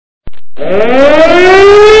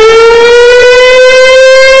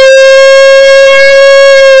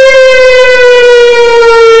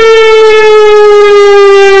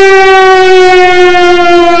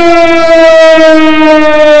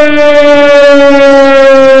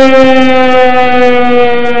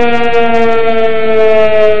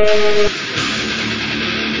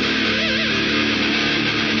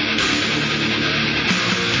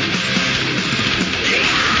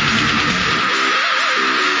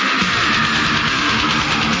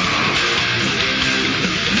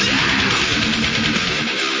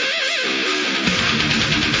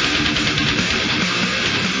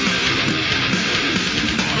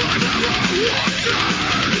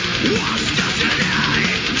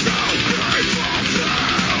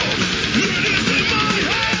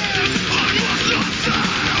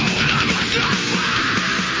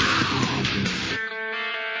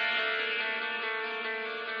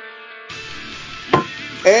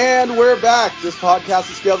And we're back. This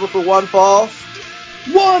podcast is scheduled for one fall.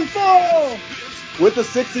 One fall! With a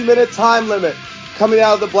 60-minute time limit. Coming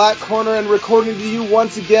out of the black corner and recording to you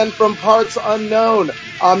once again from parts unknown.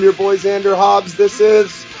 I'm your boy Xander Hobbs. This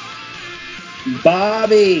is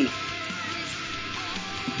Bobby,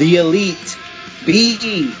 the Elite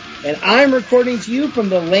B. And I'm recording to you from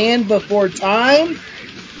the land before time.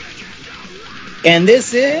 And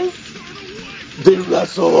this is the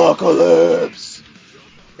WrestleApocalypse.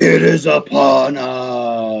 It is upon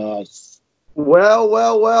us.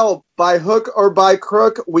 Well. By hook or by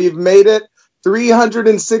crook, we've made it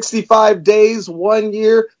 365 days, 1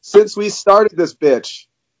 year since we started this bitch.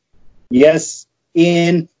 Yes,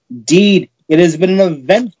 indeed. It has been an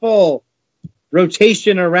eventful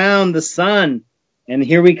rotation around the sun. And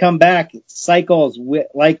here we come back. Cycles,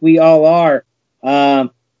 like we all are.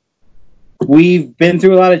 We've been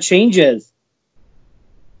through a lot of changes.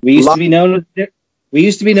 We used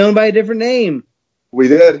to be known by a different name. We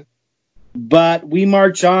did. But we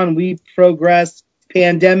march on. We progress.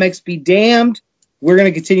 Pandemics be damned. We're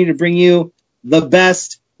going to continue to bring you the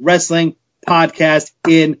best wrestling podcast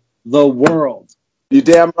in the world. You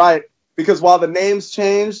damn right. Because while the names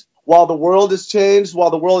change, while the world has changed,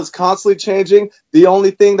 while the world is constantly changing, the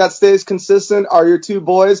only thing that stays consistent are your two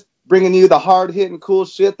boys bringing you the hard-hitting cool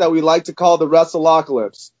shit that we like to call the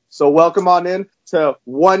WrestleApocalypse. So welcome on in to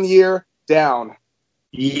 1 year down.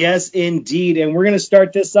 Yes, indeed. And we're going to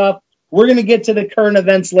start this up. We're going to get to the current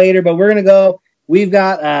events later, but we're going to go. We've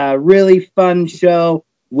got a really fun show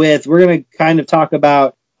we're going to kind of talk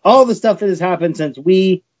about all the stuff that has happened since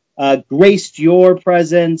we graced your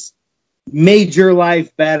presence, made your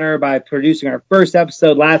life better by producing our first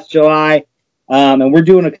episode last July. And we're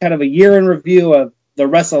doing a kind of a year in review of the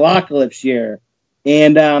WrestleApocalypse year.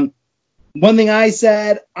 And one thing I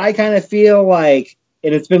said, I kind of feel like,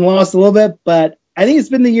 and it's been lost a little bit, but I think it's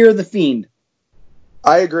been the year of the Fiend.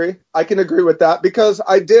 I agree. I can agree with that because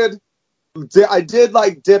I did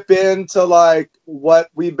like dip into like what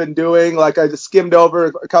we've been doing. Like I just skimmed over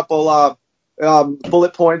a couple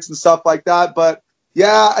bullet points and stuff like that. But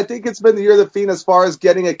yeah, I think it's been the year of the Fiend as far as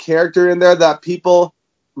getting a character in there that people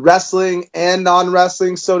wrestling and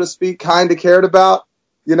non-wrestling, so to speak, kind of cared about,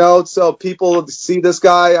 you know, so people see this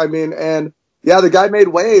guy. I mean, and yeah, the guy made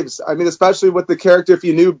waves. I mean, especially with the character, if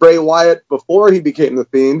you knew Bray Wyatt before he became the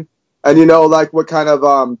Fiend. And you know, like what kind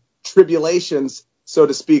of tribulations, so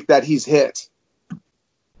to speak, that he's hit.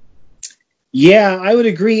 Yeah, I would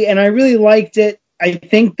agree. And I really liked it. I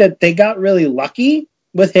think that they got really lucky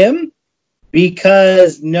with him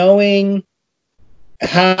because knowing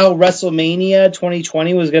how WrestleMania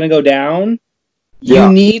 2020 was going to go down,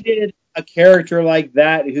 you needed a character like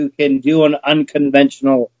that who can do an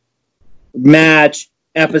unconventional match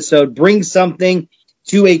episode, bring something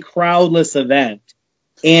to a crowdless event.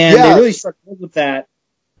 And they really struck with that.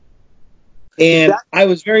 And I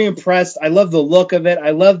was very impressed. I love the look of it.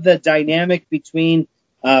 I love the dynamic between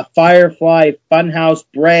Firefly, Funhouse,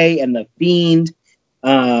 Bray, and the Fiend.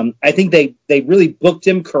 I think they really booked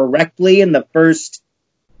him correctly in the first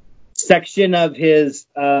section of his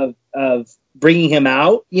of bringing him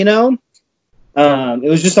out. You know, it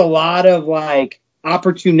was just a lot of like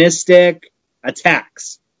opportunistic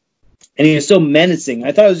attacks, and he was so menacing.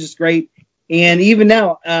 I thought it was just great. And even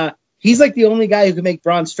now, he's like the only guy who can make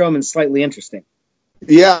Braun Strowman slightly interesting.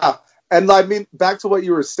 Yeah. And I mean, back to what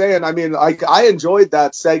you were saying, I mean, I enjoyed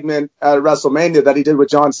that segment at WrestleMania that he did with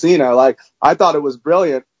John Cena. Like, I thought it was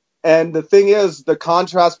brilliant. And the thing is, the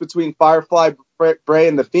contrast between Firefly, Bray,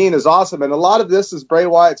 and The Fiend is awesome. And a lot of this is Bray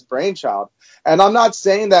Wyatt's brainchild. And I'm not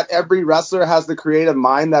saying that every wrestler has the creative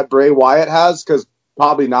mind that Bray Wyatt has, because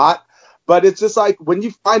probably not. But it's just like, when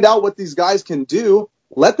you find out what these guys can do,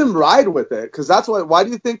 let them ride with it. Because that's why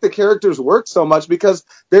do you think the characters work so much? Because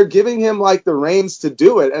they're giving him like the reins to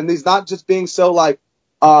do it. And he's not just being so like,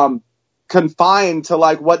 confined to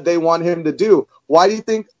like what they want him to do. Why do you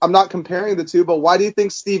think, I'm not comparing the two, but why do you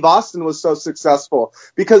think Steve Austin was so successful?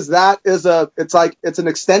 Because it's an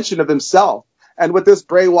extension of himself. And with this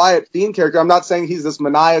Bray Wyatt Fiend character, I'm not saying he's this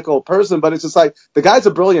maniacal person, but it's just like the guy's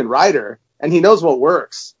a brilliant writer and he knows what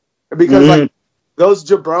works. Because like those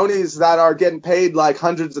jabronis that are getting paid like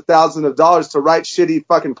hundreds of thousands of dollars to write shitty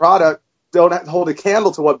fucking product don't hold a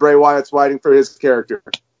candle to what Bray Wyatt's writing for his character.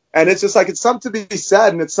 And it's just like, it's something to be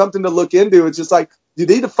said and it's something to look into. It's just like, you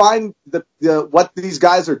need to find what these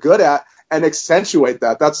guys are good at and accentuate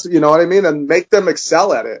that. That's, you know what I mean? And make them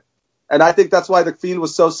excel at it. And I think that's why the Fiend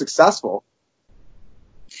was so successful.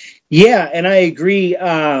 Yeah, and I agree.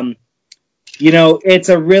 It's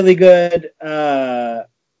a really good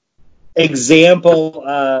example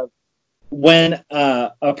of when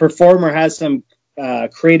a performer has some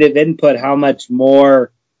creative input, how much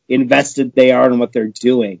more invested they are in what they're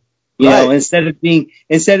doing. You know, instead of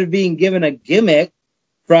being given a gimmick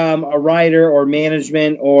from a writer or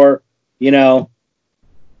management or, the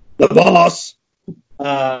boss,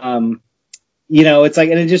 it's like,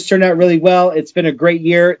 and it just turned out really well. It's been a great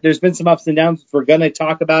year. There's been some ups and downs we're going to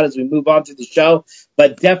talk about as we move on to the show,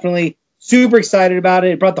 but definitely super excited about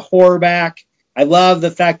it. It brought the horror back. I love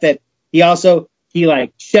the fact that he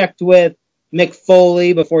checked with Mick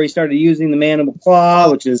Foley before he started using the Mandible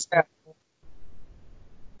Claw, which is,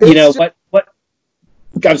 what?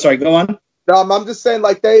 I'm sorry, go on. No, I'm just saying,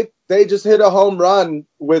 like, they just hit a home run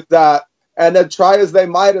with that. And then try as they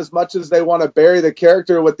might, as much as they want to bury the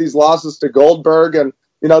character with these losses to Goldberg and,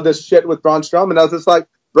 this shit with Braun Strowman. I was just like,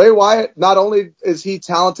 Bray Wyatt, not only is he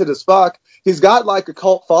talented as fuck, he's got like a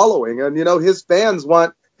cult following. And, his fans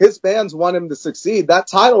want him to succeed. That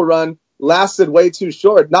title run lasted way too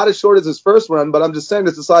short. Not as short as his first run, but I'm just saying,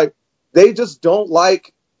 it's just like, they just don't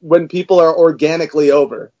like when people are organically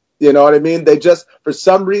over. You know what I mean? They just, for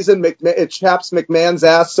some reason, it chaps McMahon's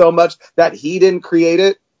ass so much that he didn't create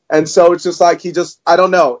it. And so it's just like, I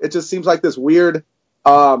don't know. It just seems like this weird,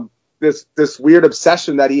 this weird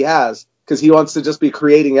obsession that he has because he wants to just be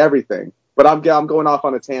creating everything. But I'm going off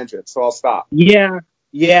on a tangent, so I'll stop.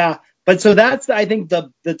 Yeah. But so that's, I think,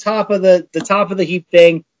 the top of the heap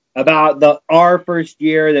thing about our first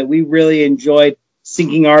year that we really enjoyed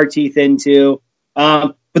sinking our teeth into.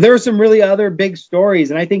 But there were some really other big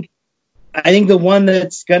stories, and I think the one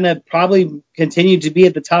that's going to probably continue to be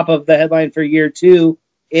at the top of the headline for year 2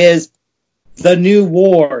 is the new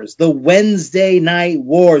wars, the Wednesday Night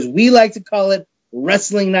Wars. We like to call it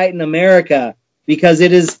Wrestling Night in America because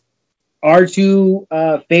it is our two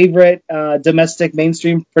favorite domestic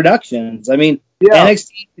mainstream productions. I mean,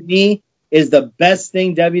 NXT to me is the best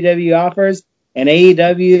thing WWE offers, and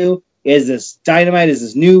AEW is this Dynamite, is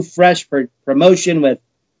this new, fresh promotion with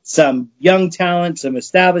some young talent, some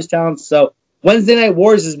established talent. So Wednesday Night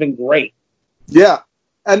Wars has been great. Yeah.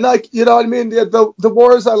 And like, you know what I mean? The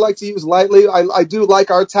wars I like to use lightly. I do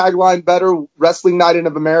like our tagline better, Wrestling Night in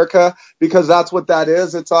America, because that's what that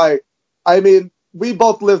is. It's like, I mean, we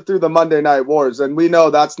both lived through the Monday Night Wars and we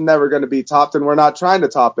know that's never going to be topped and we're not trying to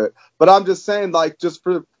top it. But I'm just saying, like, just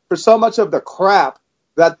for so much of the crap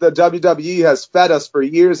that the WWE has fed us for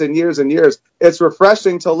years and years and years, it's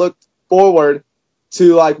refreshing to look forward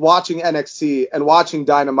to like watching NXT and watching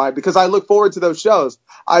Dynamite because I look forward to those shows.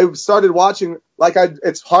 I started watching,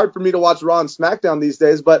 it's hard for me to watch Raw and SmackDown these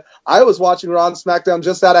days, but I was watching Raw and SmackDown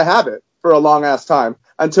just out of habit for a long ass time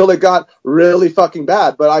until it got really fucking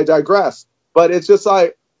bad, but I digress. But it's just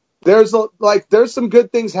like, there's some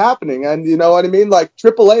good things happening. And you know what I mean? Like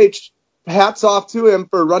Triple H, hats off to him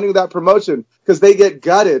for running that promotion because they get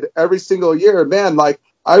gutted every single year. Man, like,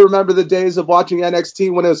 I remember the days of watching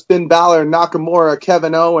NXT when it was Finn Balor, Nakamura,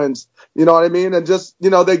 Kevin Owens, you know what I mean? And just,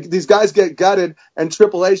 these guys get gutted and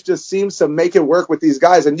Triple H just seems to make it work with these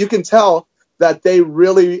guys. And you can tell that they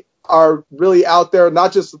really are really out there,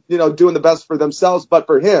 not just, doing the best for themselves, but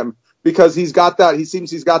for him because he's got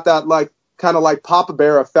that like kind of like Papa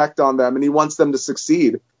Bear effect on them and he wants them to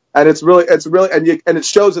succeed. And it's really, and it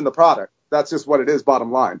shows in the product. That's just what it is,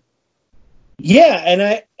 bottom line.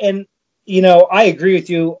 Yeah. And I agree with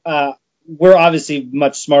you. We're obviously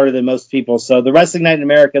much smarter than most people. So the Wrestling Night in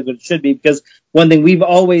America is what it should be because one thing we've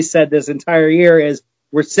always said this entire year is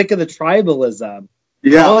we're sick of the tribalism.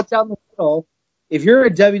 Yeah. Call it down the middle. If you're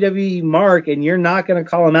a WWE mark and you're not going to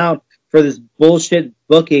call them out for this bullshit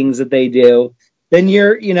bookings that they do, then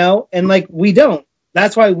you're, and like we don't.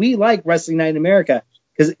 That's why we like Wrestling Night in America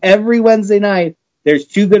because every Wednesday night there's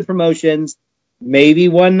two good promotions. Maybe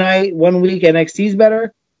one week NXT's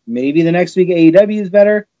better. Maybe the next week AEW is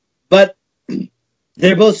better, but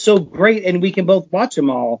they're both so great, and we can both watch them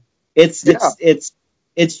all. It's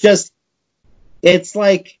just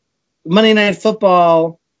like Monday Night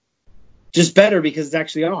Football, just better because it's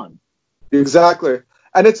actually on. Exactly.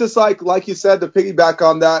 And it's just like you said, to piggyback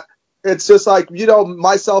on that, it's just like,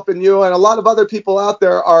 myself and you and a lot of other people out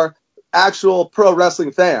there are actual pro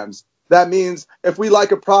wrestling fans. That means if we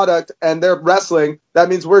like a product and they're wrestling, that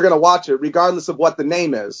means we're going to watch it regardless of what the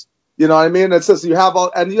name is. You know what I mean? It's just you have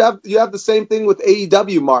the same thing with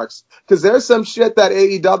AEW marks, because there's some shit that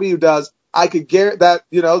AEW does. I could guarantee that,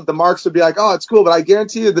 the marks would be like, oh, it's cool, but I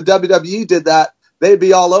guarantee you the WWE did that, they'd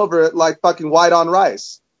be all over it like fucking white on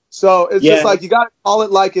rice. So it's just like, you got to call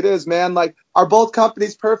it like it is, man. Like, are both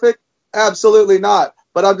companies perfect? Absolutely not.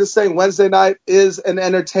 But I'm just saying Wednesday night is an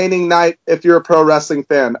entertaining night if you're a pro wrestling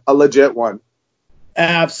fan, a legit one.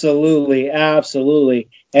 Absolutely.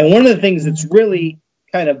 And one of the things that's really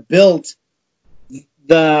kind of built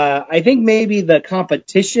I think maybe the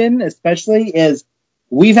competition especially is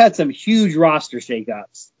we've had some huge roster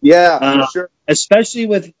shakeups. Yeah, for sure. Especially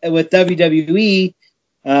with WWE.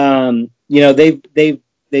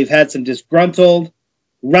 They've had some disgruntled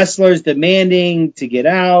wrestlers demanding to get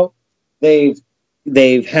out. They've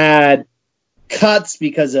had cuts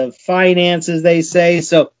because of finances, they say.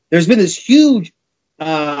 So there's been this huge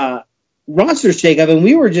roster shakeup, and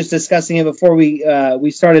we were just discussing it before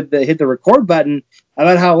we started to hit the record button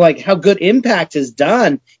about how good Impact has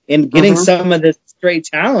done in getting some of this straight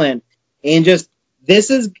talent, and just this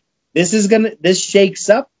shakes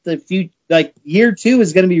up the future. Like, year 2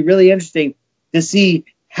 is going to be really interesting to see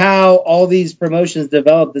how all these promotions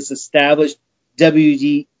develop this established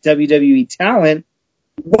WWE talent,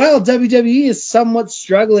 while WWE is somewhat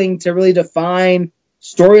struggling to really define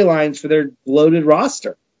storylines for their bloated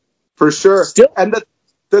roster. For sure. Still. And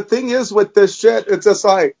the thing is with this shit, it's just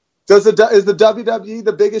like, is the WWE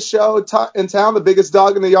the biggest show in town, the biggest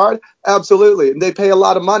dog in the yard? Absolutely. And they pay a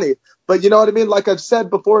lot of money. But you know what I mean? Like I've said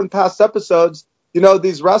before in past episodes,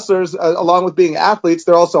 these wrestlers, along with being athletes,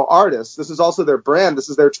 they're also artists. This is also their brand. This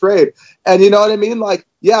is their trade. And you know what I mean? Like,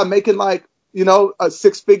 yeah, making a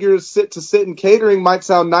 6 figures sit in catering might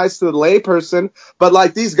sound nice to the layperson, but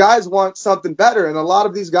like these guys want something better. And a lot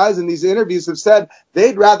of these guys in these interviews have said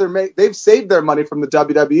they've saved their money from the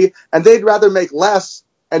WWE and they'd rather make less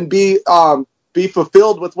and be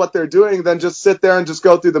fulfilled with what they're doing than just sit there and just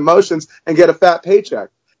go through the motions and get a fat paycheck.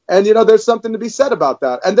 And, there's something to be said about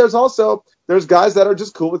that. And there's guys that are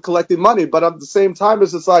just cool with collecting money. But at the same time,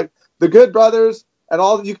 it's just like the Good Brothers and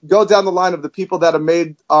all, you can go down the line of the people that have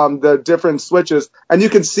made the different switches, and you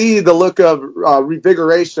can see the look of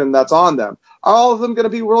revigoration that's on them. Are all of them going to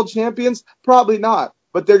be world champions? Probably not.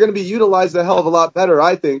 But they're going to be utilized a hell of a lot better,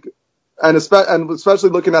 I think. And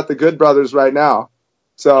especially looking at the Good Brothers right now.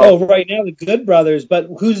 So, right now the Good Brothers, but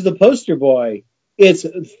who's the poster boy? It's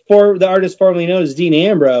for the artist formerly known as Dean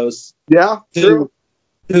Ambrose. Yeah, true.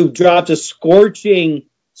 Who dropped a scorching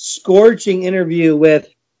interview with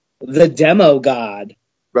the Demo God.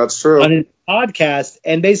 That's true. On his podcast,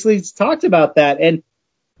 and basically talked about that. And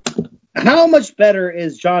how much better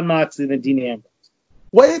is Jon Moxley than Dean Ambrose?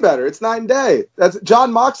 Way better. It's night and day.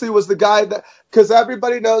 Jon Moxley was the guy that, because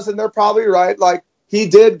everybody knows, and they're probably right, like, he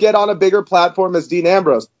did get on a bigger platform as Dean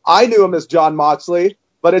Ambrose. I knew him as Jon Moxley,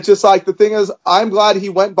 but it's just like, the thing is, I'm glad he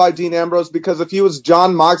went by Dean Ambrose, because if he was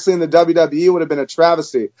Jon Moxley in the WWE, it would have been a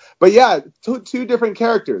travesty. But yeah, two different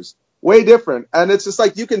characters. Way different. And it's just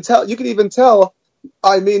like, you can even tell,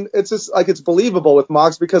 I mean, it's just like, it's believable with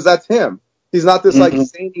Mox because that's him. He's not this like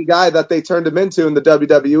zany guy that they turned him into in the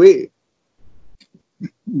WWE.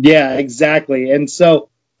 Yeah, exactly. And so,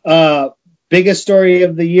 biggest story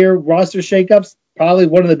of the year, roster shakeups, probably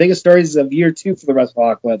one of the biggest stories of year 2 for the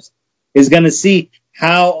WrestleClips is going to see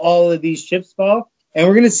how all of these chips fall. And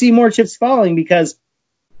we're going to see more chips falling because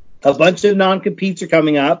a bunch of non-competes are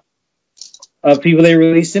coming up of people they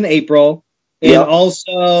released in April. And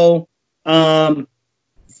also, there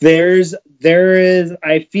is,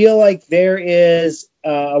 I feel like there is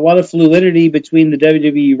a lot of fluidity between the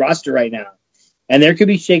WWE roster right now. And there could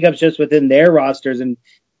be shakeups just within their rosters and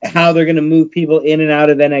how they're going to move people in and out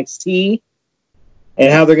of NXT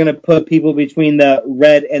and how they're going to put people between the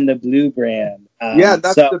red and the blue brand.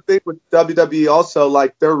 That's the thing with WWE also,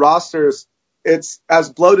 like their rosters, it's as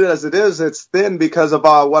bloated as it is, it's thin because of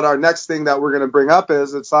what our next thing that we're going to bring up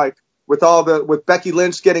is. It's like with Becky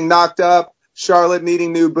Lynch getting knocked up, Charlotte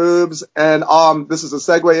needing new boobs, and this is a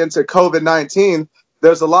segue into COVID-19.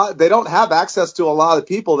 There's a lot, they don't have access to a lot of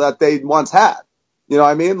people that they once had. You know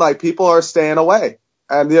what I mean? Like, people are staying away,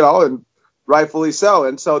 and and rightfully so.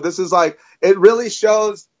 And so this is like, it really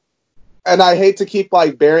shows and I hate to keep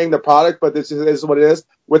like burying the product, but this is what it is.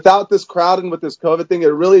 Without this crowd and with this COVID thing, it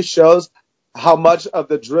really shows how much of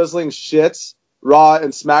the drizzling shits Raw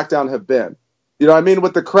and SmackDown have been. You know what I mean?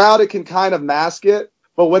 With the crowd, it can kind of mask it.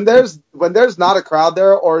 But when there's not a crowd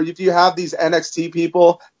there, or if you have these NXT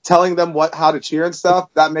people telling them how to cheer and stuff,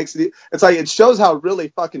 that makes it's like it shows how really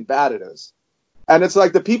fucking bad it is. And it's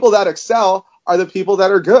like the people that excel are the people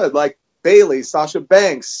that are good, like Bayley, Sasha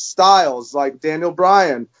Banks, Styles, like Daniel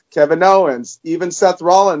Bryan, Kevin Owens, even Seth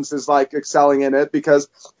Rollins is like excelling in it because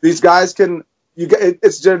these guys they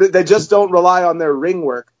just don't rely on their ring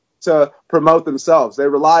work to promote themselves. They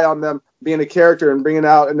rely on them being a character and bringing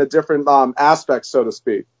out in a different aspect, so to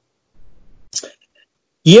speak.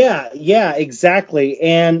 Yeah, exactly.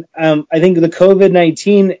 And I think the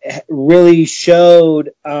COVID-19 really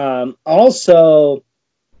showed also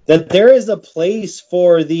that there is a place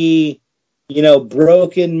for the,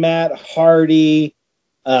 broken Matt Hardy,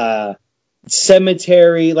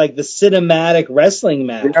 cemetery, like the cinematic wrestling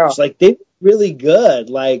match. Yeah. Like they were really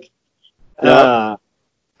good. Like,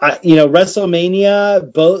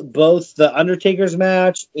 WrestleMania, both the Undertaker's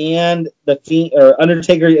match and the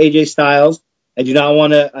Undertaker AJ Styles. I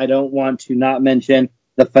don't want to not mention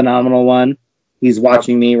the phenomenal one. He's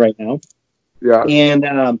watching me right now. Yeah.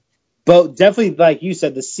 And but definitely, like you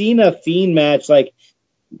said, the Cena Fiend match, like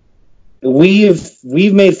we've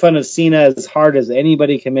made fun of Cena as hard as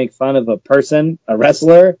anybody can make fun of a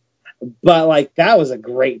wrestler. But like that was a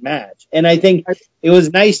great match. And I think it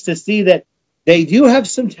was nice to see that they do have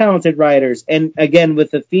some talented writers. And again,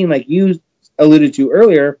 with the Fiend, like you alluded to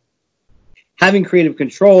earlier, having creative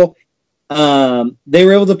control, they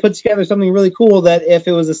were able to put together something really cool that if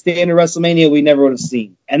it was a standard WrestleMania, we never would have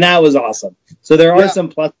seen. And that was awesome. So there are some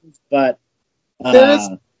pluses, but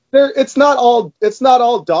it's not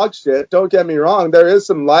all dog shit. Don't get me wrong. There is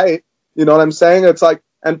some light. You know what I'm saying? It's like,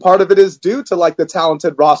 and part of it is due to like the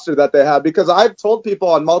talented roster that they have, because I've told people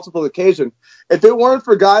on multiple occasions, if it weren't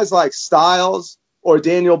for guys like Styles or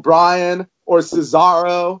Daniel Bryan or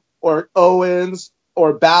Cesaro or Owens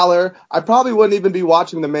or Balor, I probably wouldn't even be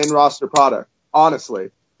watching the main roster product,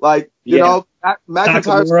 honestly. Like,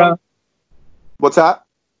 McIntyre's... What's that?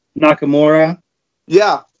 Nakamura.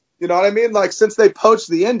 Yeah. You know what I mean? Like, since they poached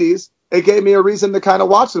the indies, it gave me a reason to kind of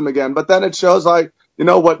watch them again. But then it shows, like,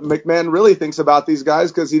 what McMahon really thinks about these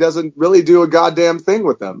guys, because he doesn't really do a goddamn thing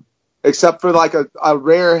with them, except for, like, a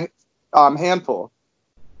rare handful.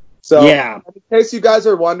 So, in case you guys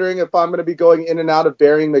are wondering if I'm going to be going in and out of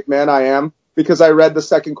burying McMahon, I am, because I read the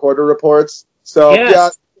second quarter reports. So,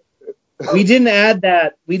 yes. Yeah. We didn't add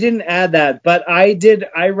that, but I did.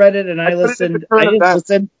 I read it and I listened. I didn't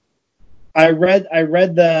listen. I read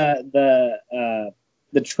the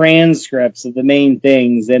transcripts of the main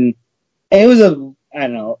things, and it was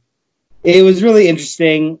it was really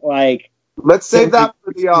interesting. Like, let's save that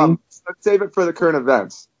for let's save it for the current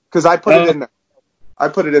events, because I put it in there.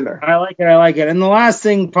 I like it. And the last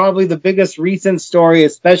thing, probably the biggest recent story,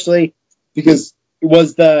 especially because it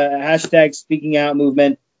was the hashtag Speaking Out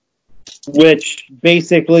movement, which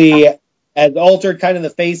basically has altered kind of the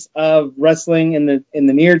face of wrestling in the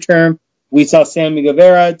near term. We saw Sammy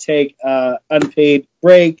Guevara take unpaid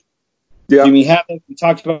break. Yeah. Jimmy Havoc, we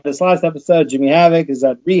talked about this last episode. Jimmy Havoc is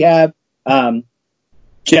at rehab.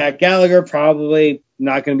 Jack Gallagher probably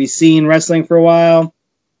not going to be seen wrestling for a while.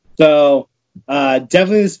 So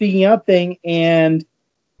definitely the speaking out thing. And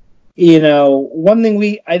one thing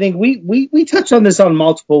we touched on this on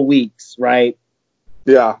multiple weeks, right?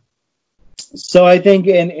 Yeah. So I think,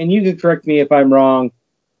 and you can correct me if I'm wrong,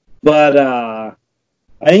 but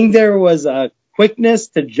I think there was a quickness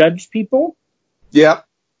to judge people. Yep.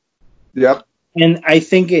 And I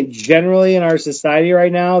think generally in our society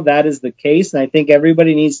right now, that is the case. And I think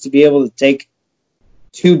everybody needs to be able to take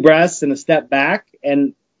two breaths and a step back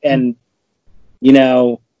and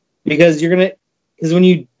because when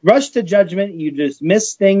you rush to judgment, you just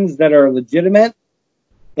miss things that are legitimate,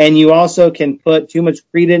 and you also can put too much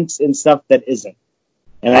credence in stuff that isn't.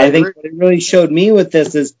 And I think what it really showed me with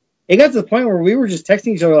this is it got to the point where we were just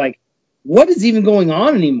texting each other like, what is even going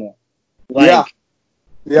on anymore? Like,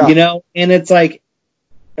 and it's like,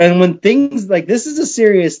 and when things like this is a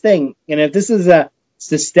serious thing, and if this is a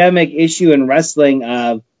systemic issue in wrestling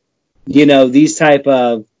of, these type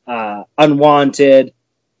of unwanted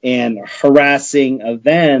and harassing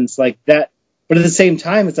events like that, but at the same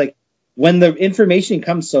time, it's like when the information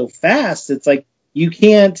comes so fast, it's like you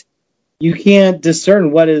can't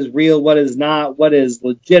discern what is real, what is not, what is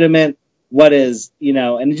legitimate, what is,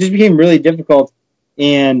 and it just became really difficult.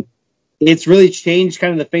 And it's really changed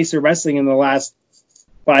kind of the face of wrestling in the last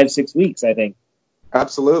 5-6 weeks, I think.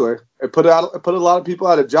 Absolutely. It put a lot of people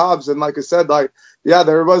out of jobs. And like I said, like, yeah,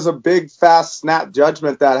 there was a big, fast snap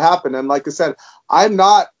judgment that happened. And like I said, I'm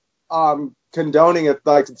not condoning if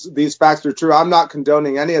like these facts are true. I'm not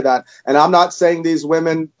condoning any of that. And I'm not saying these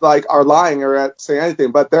women like are lying or saying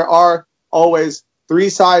anything, but there are always three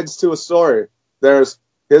sides to a story. There's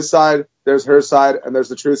his side, there's her side, and there's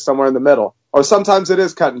the truth somewhere in the middle. Or sometimes it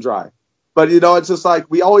is cut and dry. But, you know, it's just like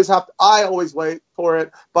I always wait for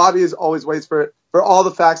it. Bobby always waits for it, for all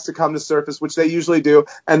the facts to come to surface, which they usually do.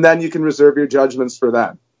 And then you can reserve your judgments for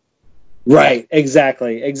them. Right.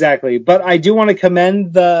 Exactly. But I do want to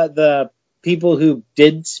commend the people who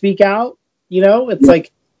did speak out. You know, it's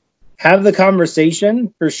like, have the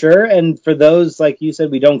conversation for sure. And for those, like you said,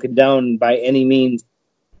 we don't condone by any means.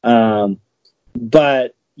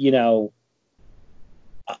 But, you know,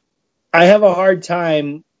 I have a hard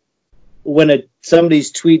time when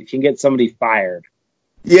somebody's tweet can get somebody fired.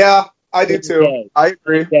 Yeah, I do too. I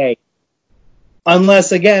agree.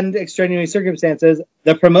 Unless, again, extraneous circumstances,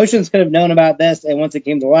 the promotions could have known about this, and once it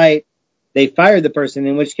came to light, they fired the person,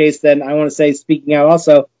 in which case then I want to say, speaking out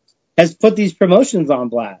also, has put these promotions on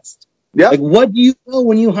blast. Yeah. Like, what do you know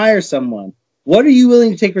when you hire someone? What are you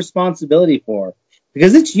willing to take responsibility for?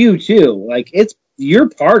 Because it's you, too. Like, you're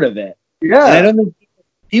part of it. Yeah. And I don't think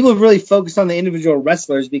people have really focused on the individual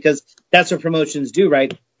wrestlers because that's what promotions do,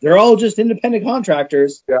 right? They're all just independent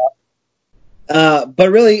contractors. Yeah.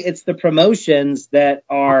 But really, it's the promotions that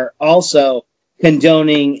are also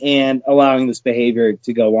condoning and allowing this behavior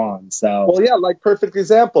to go on. So, well, yeah, like perfect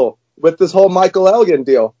example with this whole Michael Elgin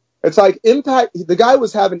deal. It's like Impact, the guy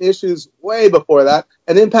was having issues way before that,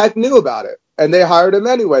 and Impact knew about it, and they hired him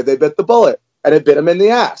anyway. They bit the bullet, and it bit him in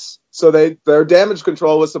the ass. So their damage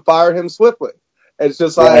control was to fire him swiftly. It's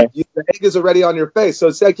just like the egg is already on your face. So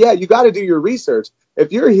it's like, yeah, you got to do your research.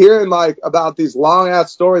 If you're hearing like about these long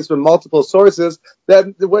ass stories from multiple sources,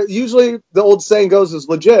 then usually the old saying goes is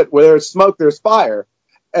legit. Where there's smoke, there's fire.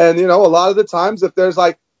 And you know, a lot of the times, if there's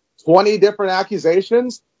like 20 different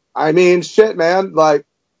accusations, I mean, shit, man, like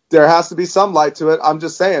there has to be some light to it. I'm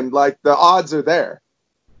just saying, like the odds are there.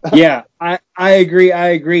 Yeah, I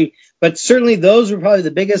agree. But certainly those were probably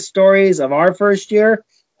the biggest stories of our first year.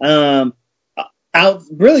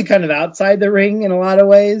 Really kind of outside the ring in a lot of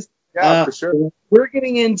ways. Yeah, for sure. We're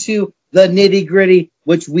getting into the nitty gritty,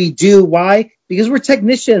 which we do. Why? Because we're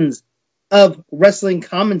technicians of wrestling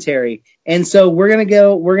commentary. And so we're going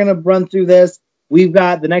to run through this. We've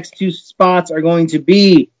got the next two spots are going to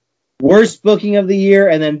be worst booking of the year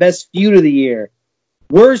and then best feud of the year.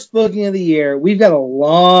 Worst booking of the year. We've got a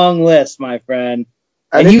long list, my friend.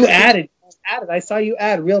 And you added. I saw you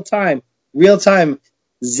add real time.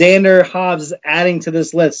 Xander Hobbs adding to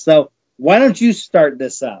this list. So why don't you start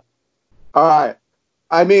this up? All right.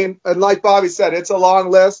 I mean, and like Bobby said, it's a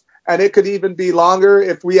long list, and it could even be longer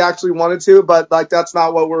if we actually wanted to, but like that's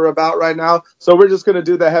not what we're about right now. So we're just going to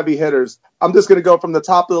do the heavy hitters. I'm just going to go from the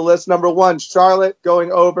top of the list. Number 1, Charlotte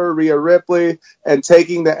going over Rhea Ripley and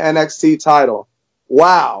taking the NXT title.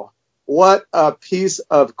 Wow. What a piece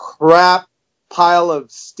of crap pile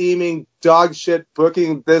of steaming dog shit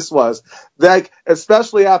booking this was. Like,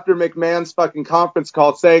 especially after McMahon's fucking conference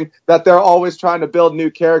call saying that they're always trying to build new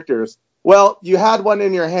characters. Well, you had one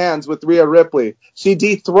in your hands with Rhea Ripley. She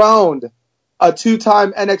dethroned a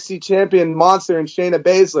 2-time NXT champion monster in Shayna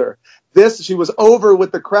Baszler. She was over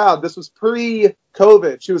with the crowd. This was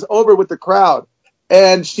pre-COVID. She was over with the crowd.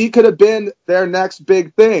 And she could have been their next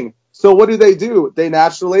big thing. So what do? They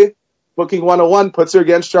naturally, Booking 101 puts her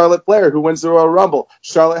against Charlotte Flair, who wins the Royal Rumble.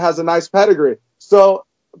 Charlotte has a nice pedigree. So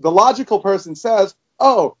the logical person says,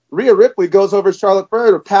 oh, Rhea Ripley goes over Charlotte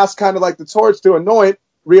Flair to pass kind of like the torch to anoint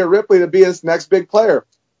Rhea Ripley to be his next big player.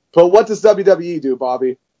 But what does WWE do,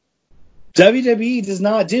 Bobby? WWE does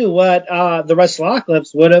not do what the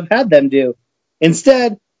WrestleOcalypse would have had them do.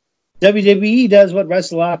 Instead, WWE does what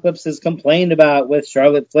WrestleOcalypse has complained about with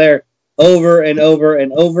Charlotte Flair over and over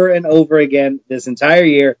and over and over again this entire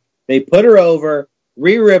year. They put her over.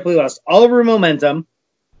 Rhea Ripley lost all of her momentum.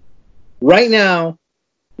 Right now,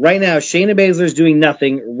 Shayna Baszler is doing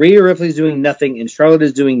nothing. Rhea Ripley is doing nothing, and Charlotte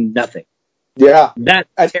is doing nothing. Yeah. That's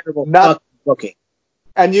terrible booking.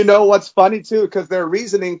 And you know what's funny, too? Because their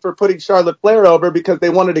reasoning for putting Charlotte Flair over, because they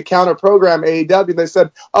wanted to counter-program AEW, they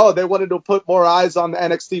said, they wanted to put more eyes on the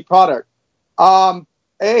NXT product.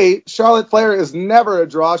 Charlotte Flair is never a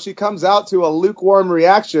draw. She comes out to a lukewarm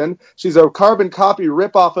reaction. She's a carbon copy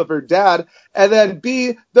ripoff of her dad. And then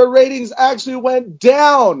B, the ratings actually went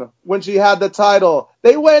down when she had the title.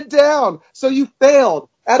 They went down. So you failed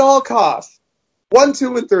at all costs. 1,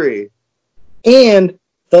 2, and 3. And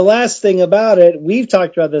the last thing about it, we've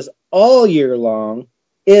talked about this all year long,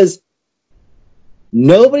 is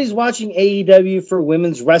Nobody's watching AEW for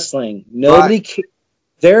women's wrestling. Right.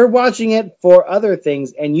 They're watching it for other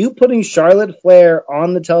things, and you putting Charlotte Flair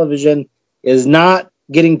on the television is not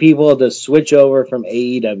getting people to switch over from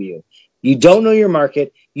AEW. You don't know your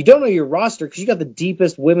market. You don't know your roster because you got the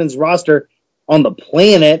deepest women's roster on the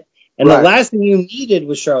planet, and the Right. last thing you needed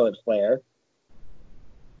was Charlotte Flair.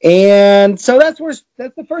 And so that's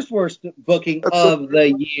the first worst booking of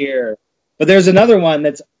the year. But there's another one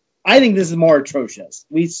I think this is more atrocious.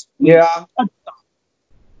 Yeah.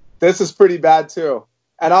 This is pretty bad too.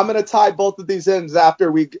 And I'm going to tie both of these ends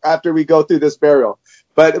after we go through this burial.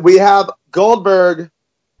 But we have Goldberg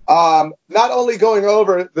not only going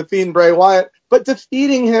over the Fiend Bray Wyatt, but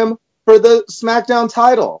defeating him for the SmackDown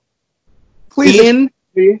title. Please.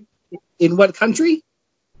 In what country?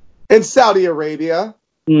 In Saudi Arabia.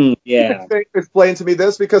 Yeah. Explain to me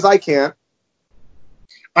this because I can't.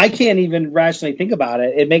 I can't even rationally think about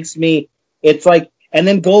it. It's like, and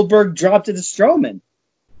then Goldberg dropped it to Strowman.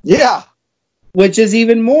 Yeah. Which is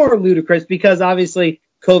even more ludicrous because obviously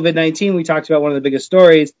COVID-19, we talked about one of the biggest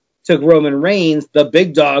stories, took Roman Reigns, the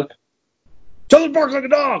big dog. Tell him bark like a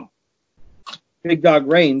dog. Big dog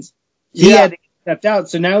Reigns. He had stepped out.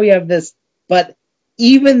 So now we have this, but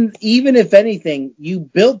even if anything, you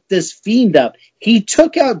built this Fiend up. He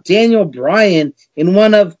took out Daniel Bryan in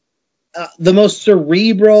one of the most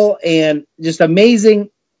cerebral and just amazing,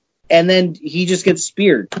 and then he just gets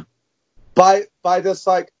speared by this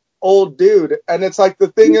like old dude. And it's like, the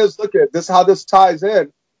thing is, look at this, how this ties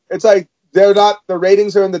in. It's like the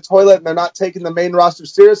ratings are in the toilet and they're not taking the main roster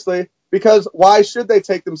seriously, because why should they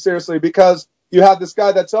take them seriously? Because you have this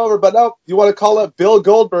guy that's over, but no, you want to call up Bill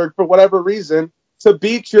Goldberg for whatever reason to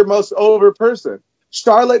beat your most over person.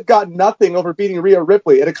 Charlotte got nothing over beating Rhea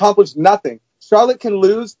Ripley. It accomplished nothing. Charlotte can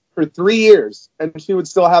lose for 3 years and she would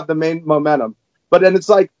still have the main momentum. But then it's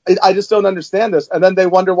like, I just don't understand this. And then they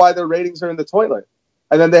wonder why their ratings are in the toilet.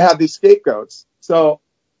 And then they have these scapegoats. So,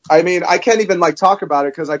 I mean, I can't even like talk about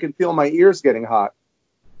it because I can feel my ears getting hot.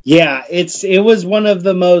 Yeah, it was one of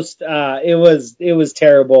the most, it was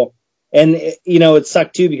terrible. And, it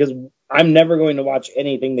sucked too because I'm never going to watch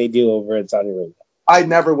anything they do over at Saudi Arabia. I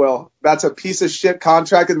never will. That's a piece of shit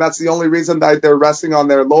contract, and that's the only reason that they're resting on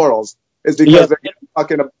their laurels is because they're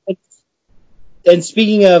fucking. And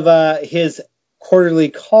speaking of his quarterly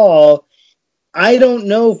call, I don't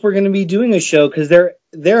know if we're going to be doing a show because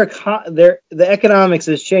the economics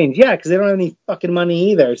has changed. Yeah, because they don't have any fucking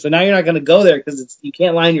money either. So now you're not going to go there because you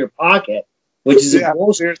can't line your pocket, which is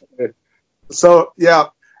bullshit. So yeah,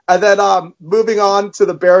 and then moving on to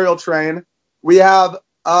the burial train, we have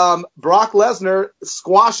Brock Lesnar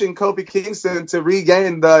squashing Kofi Kingston to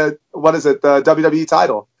regain the WWE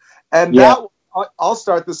title, and I'll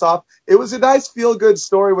start this off. It was a nice feel-good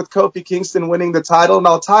story with Kofi Kingston winning the title, and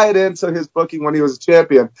I'll tie it into his booking when he was a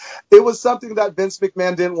champion. It was something that Vince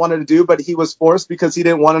McMahon didn't want to do, but he was forced because he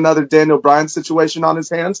didn't want another Daniel Bryan situation on his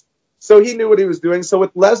hands. So he knew what he was doing. So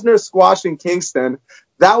with Lesnar squashing Kingston,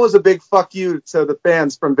 that was a big fuck you to the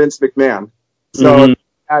fans from Vince McMahon. So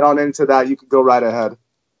add on into that, you can go right ahead.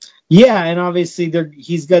 Yeah, and obviously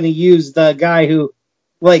he's going to use the guy who,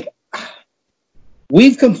 like,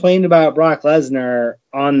 we've complained about Brock Lesnar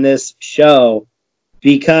on this show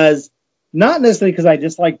because, not necessarily because I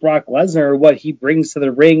dislike Brock Lesnar or what he brings to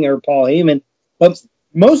the ring or Paul Heyman, but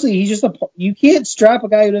mostly you can't strap a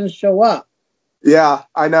guy who doesn't show up. Yeah,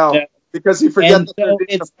 I know. Yeah. Because you forget.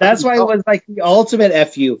 That's why it was like the ultimate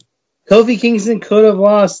FU. Kofi Kingston could have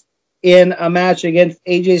lost in a match against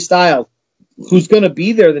AJ Styles, who's going to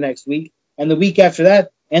be there the next week, and the week after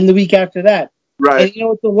that, and the week after that. Right.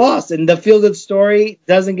 And it's a loss, and the feel-good story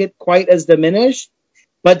doesn't get quite as diminished.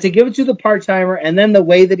 But to give it to the part-timer, and then the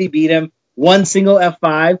way that he beat him, one single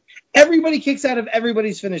F5, everybody kicks out of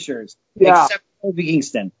everybody's finishers, except Kofi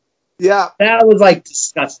Kingston. Yeah. That was, like,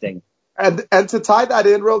 disgusting. And to tie that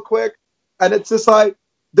in real quick, and it's just like,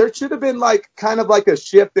 there should have been like kind of like a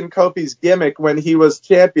shift in Kofi's gimmick when he was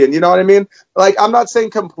champion. You know what I mean? Like, I'm not saying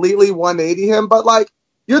completely 180 him, but like,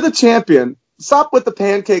 you're the champion. Stop with the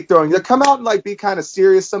pancake throwing. You come out and like be kind of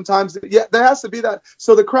serious sometimes. Yeah, there has to be that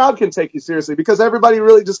so the crowd can take you seriously, because everybody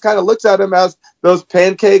really just kind of looks at him as those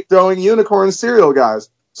pancake throwing unicorn cereal guys.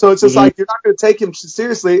 So it's just like, you're not going to take him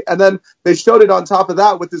seriously. And then they showed it on top of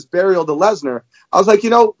that with this burial to Lesnar. I was like,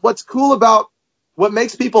 what's cool about what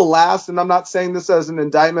makes people last, and I'm not saying this as an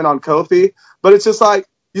indictment on Kofi, but it's just like,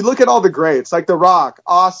 you look at all the greats, like The Rock,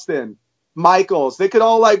 Austin, Michaels, they could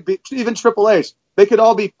all like be, even Triple H, they could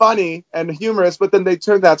all be funny and humorous, but then they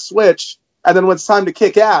turn that switch, and then when it's time to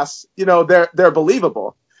kick ass, they're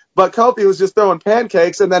believable. But Kofi was just throwing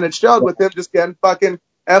pancakes, and then it showed with him just getting fucking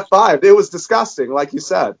F5. It was disgusting, like you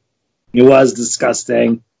said. It was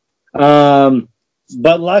disgusting. But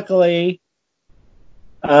luckily,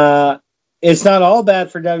 it's not all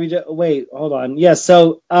bad for WWE. Wait, hold on. Yeah,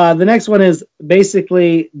 so the next one is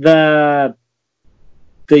basically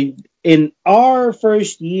in our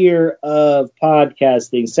first year of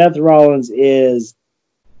podcasting, Seth Rollins is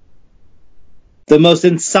the most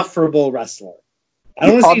insufferable wrestler. I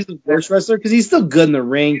don't want to say he's the worst wrestler because he's still good in the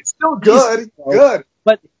ring. He's still good. Good.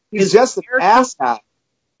 But he's just an asshat.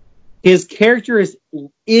 His character is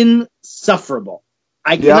insufferable.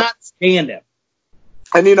 I cannot stand him.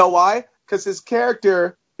 And you know why? Because his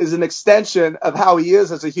character is an extension of how he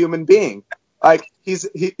is as a human being. Like he's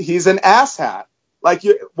an asshat. Like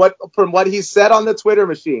from what he said on the Twitter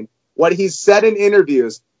machine, what he's said in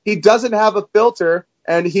interviews, he doesn't have a filter,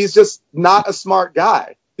 and he's just not a smart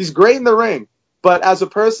guy. He's great in the ring, but as a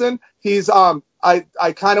person, he's I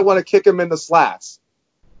kind of want to kick him in the slats.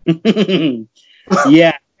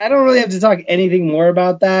 Yeah, I don't really have to talk anything more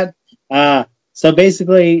about that. So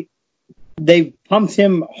basically, they pumped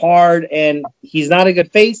him hard, and he's not a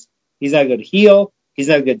good face. He's not a good heel. He's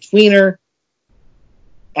not a good tweener.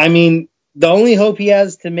 I mean, the only hope he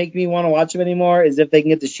has to make me want to watch him anymore is if they can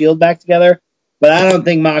get the Shield back together. But I don't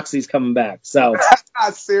think Moxley's coming back. So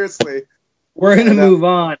seriously, we're gonna move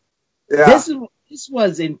on. Yeah. This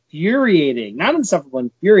was infuriating, not insufferable,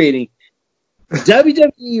 infuriating.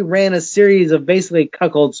 WWE ran a series of basically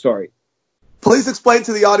cuckold stories. Please explain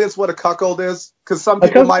to the audience what a cuckold is, because some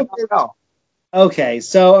people might not know. Okay,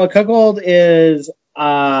 so a cuckold is,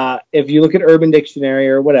 if you look at Urban Dictionary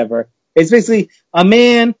or whatever, it's basically a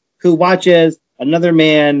man who watches another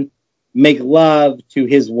man make love to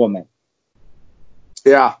his woman.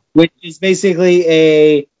 Yeah. Which is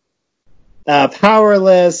basically a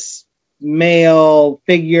powerless male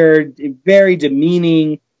figure, very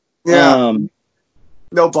demeaning. Yeah.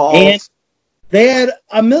 No balls. And they had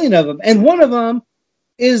a million of them. And one of them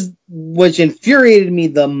which infuriated me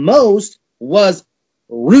the most, was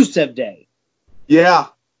Rusev Day. Yeah.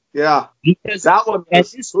 Yeah. Because that one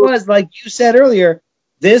was, like you said earlier,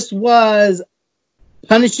 this was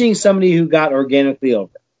punishing somebody who got organically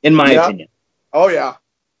over, in my opinion. Oh, yeah.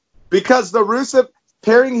 Because the Rusev,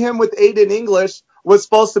 pairing him with Aiden English was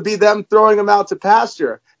supposed to be them throwing him out to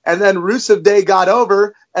pasture. And then Rusev Day got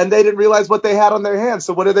over, and they didn't realize what they had on their hands.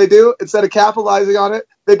 So what do? Instead of capitalizing on it,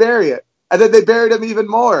 they bury it. And then they buried him even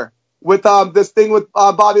more with this thing with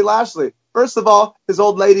Bobby Lashley. First of all, his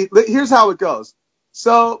old lady, here's how it goes.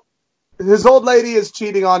 So his old lady is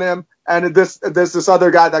cheating on him, and there's this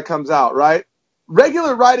other guy that comes out, right?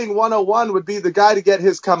 Regular writing 101 would be the guy to get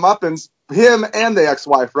his comeuppance, him and the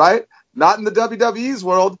ex-wife, right? Not in the WWE's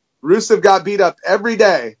world. Rusev got beat up every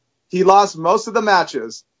day. He lost most of the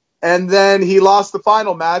matches. And then he lost the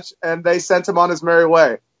final match, and they sent him on his merry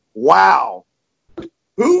way. Wow.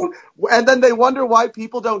 Who? And then they wonder why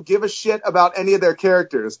people don't give a shit about any of their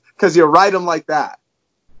characters, because you write them like that.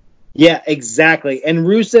 Yeah, exactly. And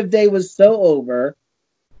Rusev Day was so over,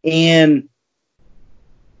 and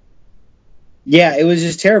yeah, it was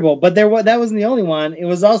just terrible. But that wasn't the only one. It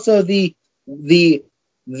was also the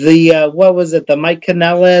what was it? The Mike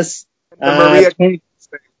Kanellis, the Maria.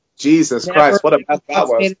 Jesus Christ, what a mess that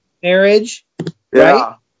was. Marriage, yeah.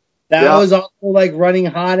 Right? That was also like running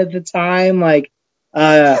hot at the time. Like,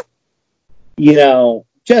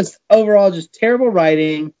 just overall, just terrible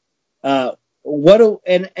writing. And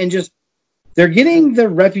just they're getting the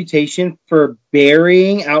reputation for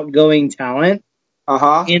burying outgoing talent.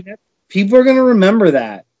 And people are going to remember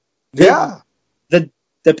that. The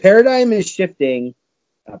paradigm is shifting.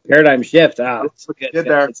 Paradigm shift. That's what you did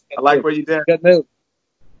there. I like what you did. Good move.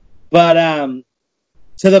 But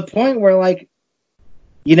to the point where, like,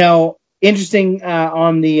 interesting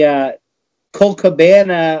on the Colt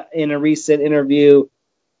Cabana in a recent interview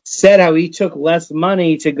said how he took less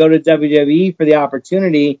money to go to WWE for the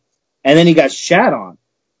opportunity, and then he got shat on.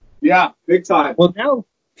 Yeah, big time. Well, now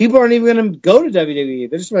people aren't even going to go to WWE.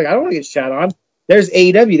 They're just like, I don't want to get shat on. There's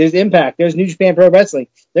AEW, there's Impact, there's New Japan Pro Wrestling,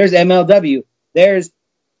 there's MLW, and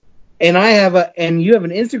you have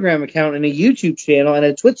an Instagram account and a YouTube channel and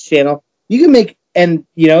a Twitch channel. You can make, a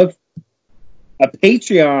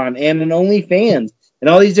Patreon and an OnlyFans and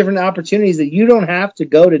all these different opportunities that you don't have to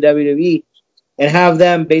go to WWE and have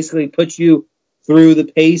them basically put you through the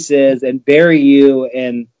paces and bury you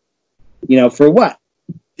and, for what?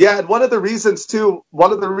 Yeah, and one of the reasons why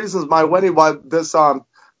this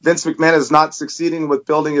Vince McMahon is not succeeding with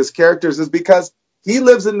building his characters is because he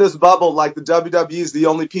lives in this bubble like the WWE is the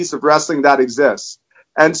only piece of wrestling that exists.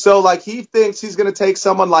 And so, like, he thinks he's going to take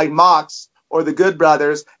someone like Mox or the Good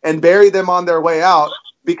Brothers and bury them on their way out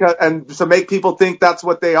and to make people think that's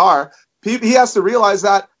what they are. He has to realize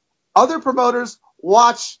that other promoters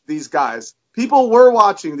watch these guys. People were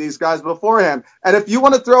watching these guys beforehand. And if you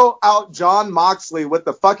want to throw out Jon Moxley with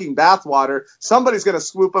the fucking bathwater, somebody's going to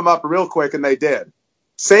swoop him up real quick, and they did.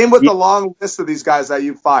 Same with the long list of these guys that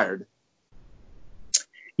you fired.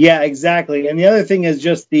 Yeah, exactly. And the other thing is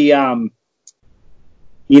just the,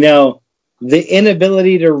 the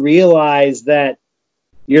inability to realize that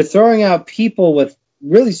you're throwing out people with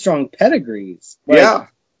really strong pedigrees. Yeah.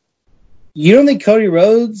 You don't think Cody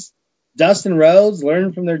Rhodes, Dustin Rhodes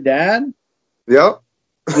learned from their dad? Yep.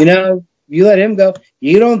 You let him go.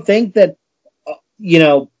 You don't think that,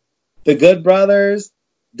 the Good Brothers,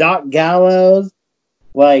 Doc Gallows,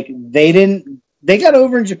 they got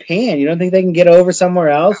over in Japan. You don't think they can get over somewhere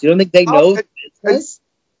else? You don't think they know business?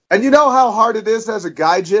 And you know how hard it is as a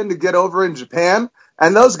gaijin to get over in Japan?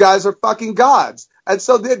 And those guys are fucking gods. And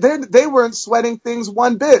so they weren't sweating things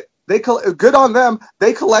one bit. Good on them.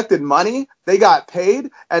 They collected money, they got paid,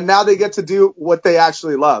 and now they get to do what they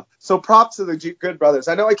actually love. So props to the Good Brothers.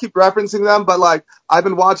 I know I keep referencing them, but I've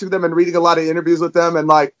been watching them and reading a lot of interviews with them, and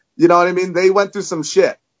you know what I mean? They went through some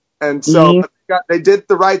shit. And so they did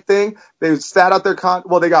the right thing. They sat out their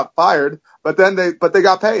they got fired, but they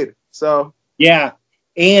got paid. So yeah.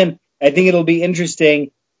 And I think it'll be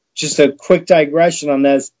interesting. Just a quick digression on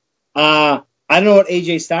this. I don't know what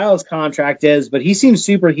AJ Styles' contract is, but he seems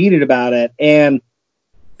super heated about it. And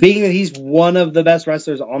being that he's one of the best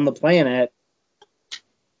wrestlers on the planet,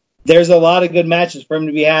 there's a lot of good matches for him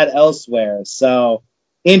to be had elsewhere. So,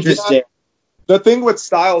 interesting. Yeah. The thing with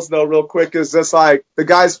Styles, though, real quick, is just the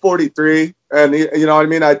guy's 43, and you know what I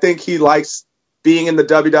mean? I think he likes being in the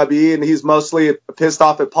WWE, and he's mostly pissed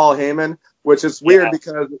off at Paul Heyman, which is weird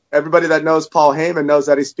because everybody that knows Paul Heyman knows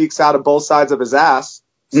that he speaks out of both sides of his ass.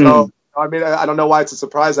 So, I mean, I don't know why it's a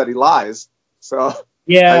surprise that he lies. So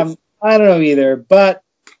yeah, I don't know either. But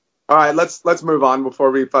all right, let's move on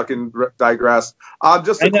before we fucking digress.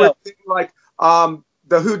 Just a quick thing,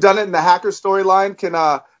 the whodunit and the hacker storyline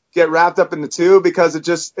can get wrapped up into two because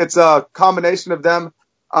it's a combination of them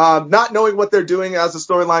not knowing what they're doing as the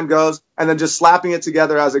storyline goes and then just slapping it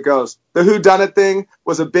together as it goes. The whodunit thing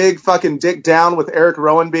was a big fucking dick down with Eric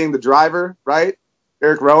Rowan being the driver, right?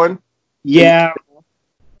 Eric Rowan. Yeah.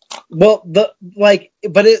 Well, but they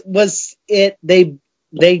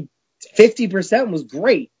 50% was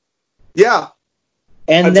great. Yeah.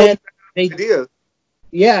 And then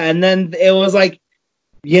and then it was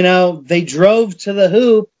they drove to the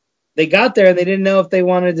hoop. They got there and they didn't know if they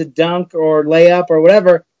wanted to dunk or lay up or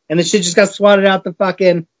whatever. And the shit just got swatted out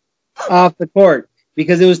off the court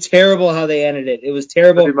because it was terrible how they ended it. It was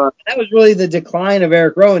terrible. That was really the decline of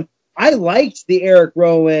Eric Rowan. I liked the Eric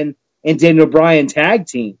Rowan and Daniel Bryan tag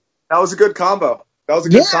team. That was a good combo.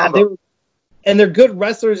 They're good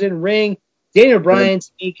wrestlers in ring. Daniel Bryan,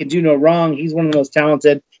 to me, can do no wrong. He's one of the most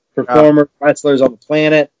talented wrestlers on the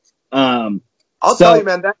planet. I'll tell you,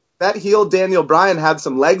 man, that heel Daniel Bryan had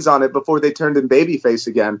some legs on it before they turned him babyface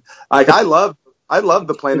again. I love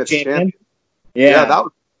the Planet's champion. Yeah, that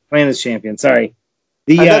was Planet's champion. Sorry.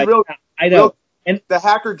 I know. And the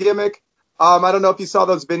hacker gimmick. I don't know if you saw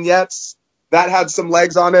those vignettes that had some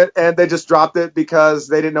legs on it, and they just dropped it because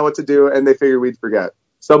they didn't know what to do, and they figured we'd forget.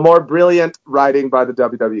 So more brilliant writing by the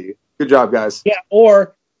WWE. Good job, guys. Yeah,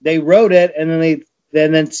 or they wrote it, and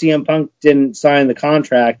then CM Punk didn't sign the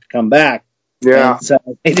contract to come back. Yeah, and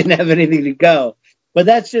so they didn't have anything to go. But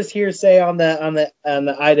that's just hearsay on the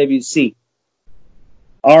IWC.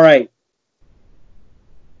 All right.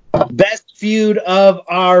 Best feud of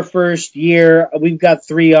our first year. We've got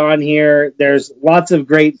 3 on here. There's lots of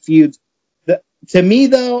great feuds. To me,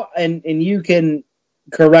 though, and you can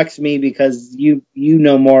correct me because you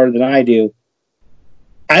know more than I do,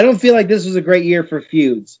 I don't feel like this was a great year for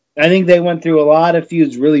feuds. I think they went through a lot of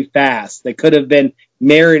feuds really fast that could have been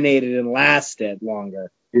marinated and lasted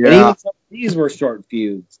longer. Yeah. And even some of these were short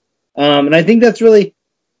feuds. And I think that's really,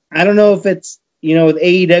 I don't know if it's, with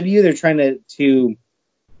AEW, they're trying to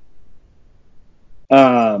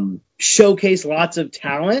showcase lots of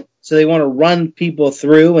talent. So they want to run people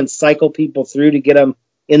through and cycle people through to get them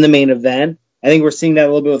in the main event. I think we're seeing that a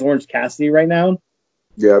little bit with Orange Cassidy right now.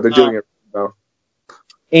 Yeah, they're doing it now.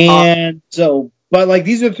 And but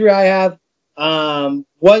these are the 3 I have.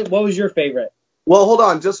 What was your favorite? Well, hold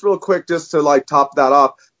on, just real quick, just to top that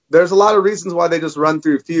off. There's a lot of reasons why they just run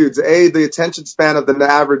through feuds. A, the attention span of the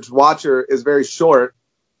average watcher is very short.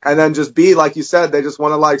 And then just B, like you said, they just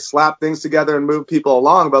want to slap things together and move people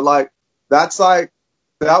along. But that's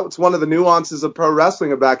one of the nuances of pro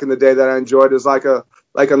wrestling of back in the day that I enjoyed is a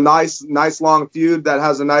nice long feud that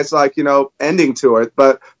has a nice ending to it.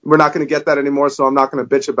 But we're not going to get that anymore, so I'm not going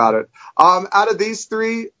to bitch about it. Out of these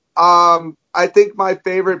 3, I think my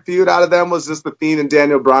favorite feud out of them was just the Fiend and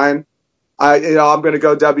Daniel Bryan. I'm going to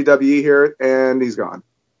go WWE here, and he's gone.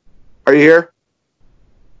 Are you here?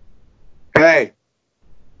 Hey.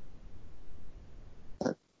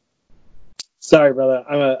 Sorry,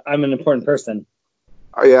 brother. I'm an important person.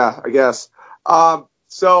 Oh, yeah, I guess.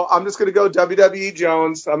 So I'm just going to go WWE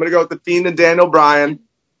Jones. I'm going to go with the Fiend and Daniel Bryan.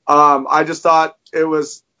 I just thought it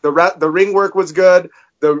was the ring work was good.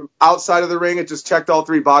 The outside of the ring, it just checked all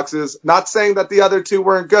three boxes. Not saying that the other two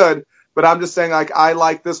weren't good, but I'm just saying like I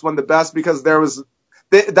like this one the best because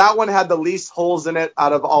that one had the least holes in it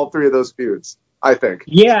out of all three of those feuds, I think.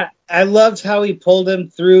 Yeah, I loved how he pulled him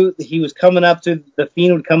through. He was coming up to the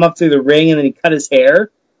Fiend would come up through the ring and then he cut his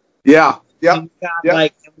hair. Yeah. Yep.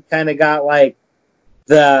 We kind of got like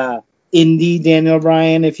the indie Daniel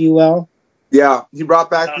Bryan, if you will. Yeah, he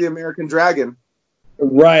brought back the American Dragon.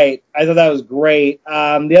 Right. I thought that was great.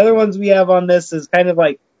 The other ones we have on this is kind of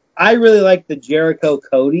like, I really like the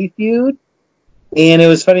Jericho-Cody feud. And it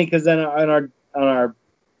was funny because then on our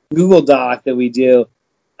Google Doc that we do,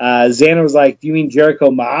 Xander was like, do you mean Jericho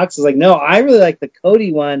Mox? I was like, no, I really like the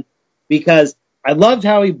Cody one because I loved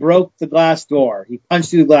how he broke the glass door. He punched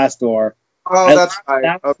through the glass door. Oh, that's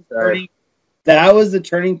right. That was the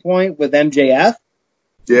turning point with MJF.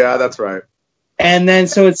 Yeah, that's right. And then,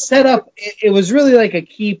 so it's set up, it was really like a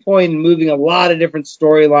key point in moving a lot of different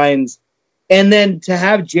storylines. And then to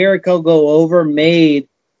have Jericho go over made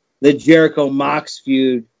the Jericho Mox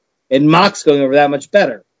feud and Mox going over that much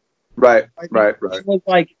better. Right.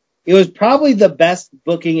 It was probably the best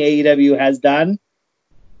booking AEW has done.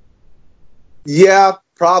 Yeah,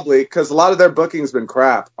 probably, because a lot of their booking's been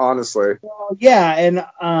crap, honestly. Well, yeah, and,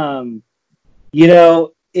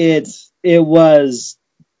 it was,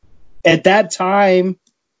 at that time,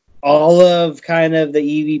 all of kind of the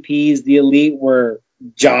EVPs, the elite, were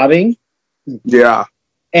jobbing. Yeah.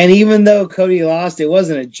 And even though Cody lost, it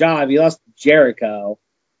wasn't a job. He lost to Jericho.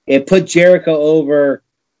 It put Jericho over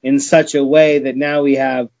in such a way that now we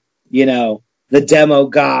have, the demo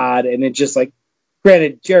god. And it just like,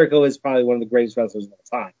 granted, Jericho is probably one of the greatest wrestlers of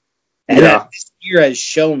all time. And that this year has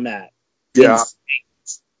shown that. Yeah.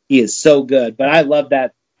 He is so good. But I love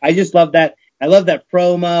that. I just love that. I love that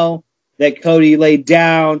promo that Cody laid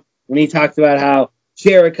down when he talked about how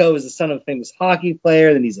Jericho is the son of a famous hockey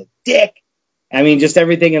player, then he's a dick. I mean, just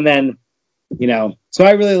everything. And then, so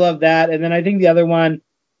I really love that. And then I think the other one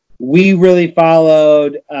we really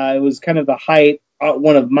followed, it was kind of the height,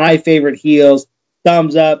 one of my favorite heels,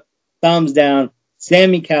 thumbs up, thumbs down,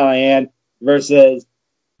 Sami Callihan versus,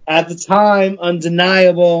 at the time,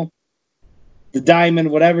 undeniable, the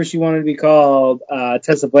Diamond, whatever she wanted to be called,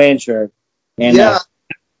 Tessa Blanchard. And that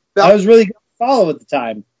was really good to follow at the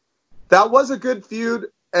time. That was a good feud.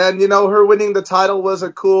 And, her winning the title was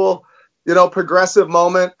a cool, progressive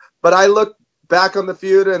moment. But I look back on the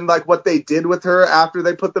feud and like what they did with her after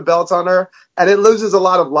they put the belt on her, and it loses a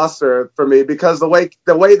lot of luster for me because the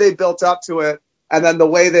way they built up to it and then the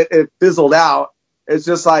way that it fizzled out, it's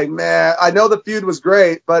just like, man, I know the feud was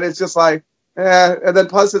great, but it's just like, and then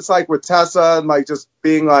plus it's like with Tessa and like just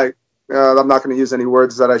being like, I'm not going to use any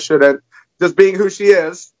words that I shouldn't, just being who she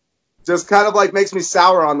is, just kind of like makes me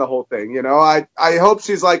sour on the whole thing. I hope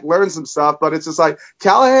she's like learned some stuff, but it's just like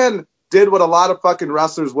Callihan did what a lot of fucking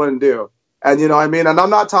wrestlers wouldn't do. And you know what I mean? And I'm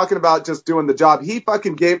not talking about just doing the job. He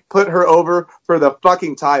fucking put her over for the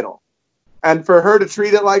fucking title. And for her to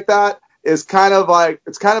treat it like that is kind of like,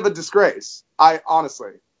 it's kind of a disgrace.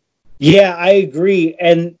 Honestly. Yeah, I agree.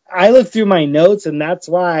 And I looked through my notes and that's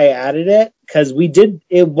why I added it because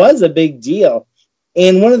it was a big deal.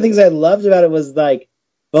 And one of the things I loved about it was like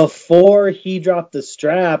before he dropped the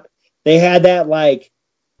strap, they had that like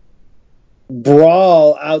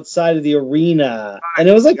brawl outside of the arena. And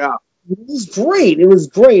it was like, It was great. It was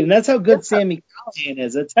great. And that's how good Sami Callihan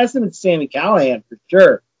is. A testament to Sami Callihan for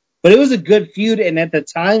sure. But it was a good feud. And at the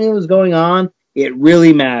time it was going on, it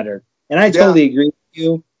really mattered. And I totally agree with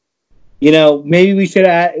you. Maybe we should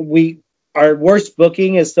our worst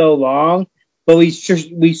booking is so long, but we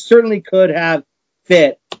certainly could have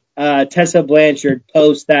fit Tessa Blanchard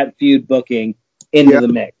post that feud booking into the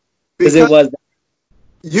mix. Because it was.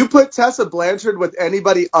 You put Tessa Blanchard with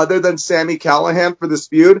anybody other than Sami Callihan for this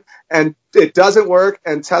feud, and it doesn't work,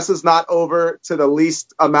 and Tessa's not over to the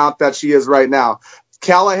least amount that she is right now.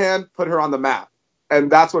 Callihan put her on the map,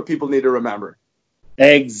 and that's what people need to remember.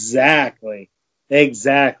 Exactly.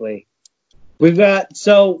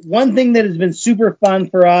 So one thing that has been super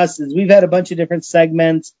fun for us is we've had a bunch of different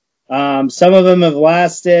segments. Some of them have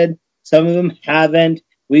lasted, some of them haven't.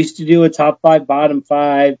 We used to do a top 5, bottom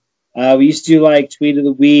 5. We used to do like tweet of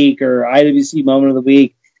the week or IWC moment of the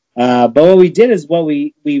week. But what we did is what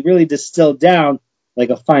we really distilled down like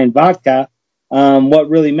a fine vodka. What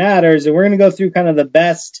really matters, and we're gonna go through kind of the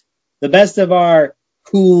best of our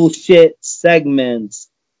cool shit segments.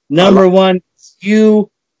 Number one, you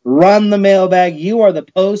run the mailbag. You are the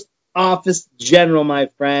post office general, my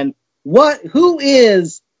friend. Who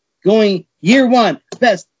is going year one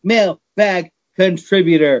best mailbag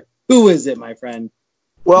contributor? Who is it, my friend?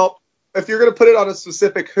 Well, if you're going to put it on a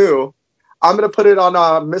specific who, I'm going to put it on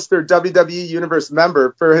Mr. WWE Universe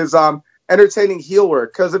member for his entertaining heel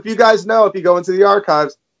work. Because if you guys know, if you go into the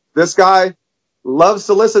archives, this guy loves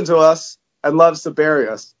to listen to us and loves to bury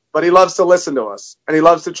us. But he loves to listen to us, and he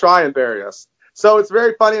loves to try and bury us. So it's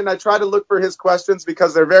very funny, and I try to look for his questions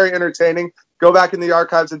because they're very entertaining. Go back in the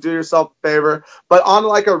archives and do yourself a favor. But on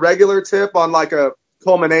like a regular tip, on like a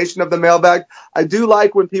culmination of the mailbag, I do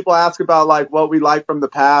like when people ask about like what we like from the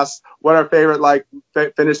past, what our favorite like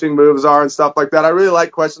finishing moves are and stuff like that. I really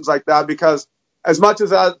like questions like that because as much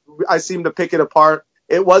as I seem to pick it apart,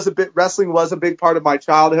 wrestling was a big part of my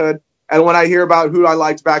childhood. And when I hear about who I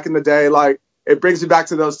liked back in the day, like it brings me back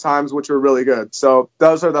to those times, which were really good. So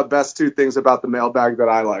those are the best two things about the mailbag that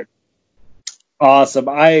I like. Awesome.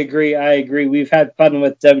 I agree. We've had fun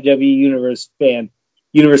with WWE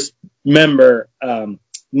Universe member,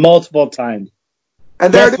 multiple times.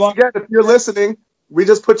 And there it is again. If you're listening, we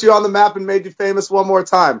just put you on the map and made you famous one more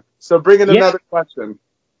time. So bring in another question.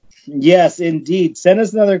 Yes, indeed. Send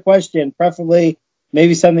us another question, preferably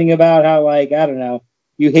maybe something about how, like, I don't know,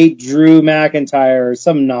 you hate Drew McIntyre or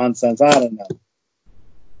some nonsense. I don't know.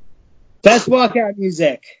 Best walkout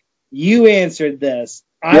music. You answered this.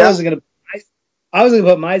 I was gonna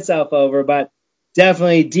put myself over, but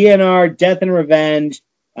definitely DNR, Death and Revenge.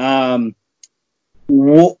 Piggybacking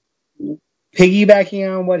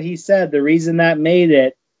on what he said, the reason that made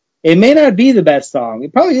it may not be the best song.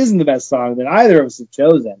 It probably isn't the best song that either of us have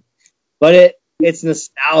chosen, but it's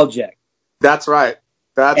nostalgic. That's right.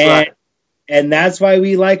 Right. And that's why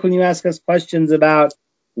we like when you ask us questions about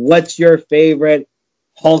what's your favorite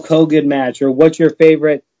Hulk Hogan match or what's your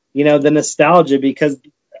favorite, the nostalgia, because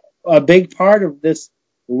a big part of this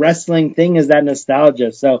wrestling thing is that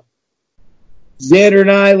nostalgia. So Xander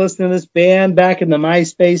and I listened to this band back in the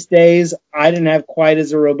MySpace days. I didn't have quite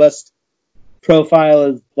as a robust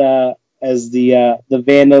profile as the Vando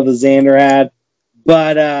the Xander had,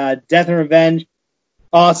 but Death and Revenge,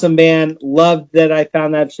 awesome band. Loved that I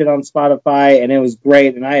found that shit on Spotify, and it was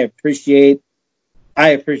great. And I appreciate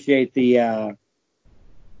the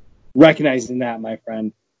recognizing that, my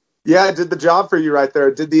friend. Yeah, I did the job for you right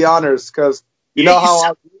there. Did the honors because you know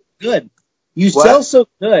how good. You sell so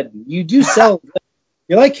good. You do sell good.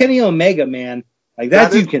 You're like Kenny Omega, man. Like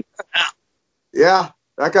that dude can sell. Yeah,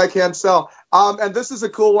 that guy can sell. And this is a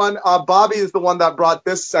cool one. Bobby is the one that brought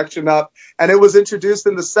this section up, and it was introduced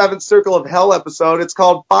in the Seventh Circle of Hell episode. It's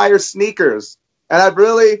called Fire Sneakers. And I've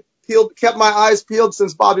really kept my eyes peeled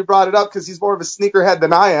since Bobby brought it up because he's more of a sneakerhead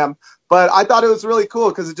than I am. But I thought it was really cool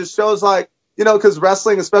because it just shows like, because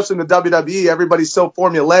wrestling, especially in the WWE, everybody's so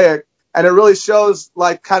formulaic. And it really shows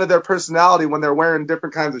like kind of their personality when they're wearing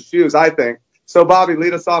different kinds of shoes, I think. So, Bobby,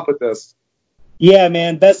 lead us off with this. Yeah,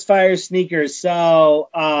 man, best fire sneakers. So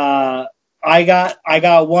I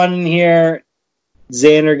got one in here.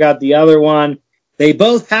 Xander got the other one. They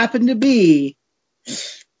both happen to be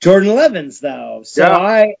Jordan 11s, though.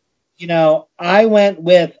 So yeah. I went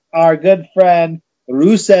with our good friend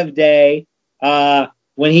Rusev Day.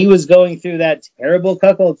 When he was going through that terrible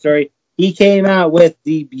cuckold story, he came out with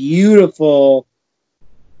the beautiful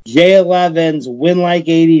J11s Win Like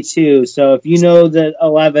 82. So if you know the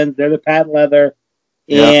 11s, they're the patent leather.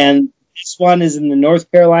 Yeah. And this one is in the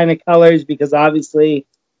North Carolina colors because obviously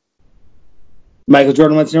Michael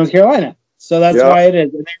Jordan went to North Carolina. So that's why it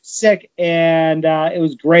is. And they're sick, and it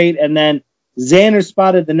was great. And then Xander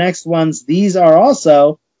spotted the next ones. These are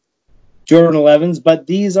also Jordan 11s, but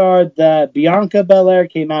these are the Bianca Belair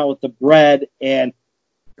came out with the bread. And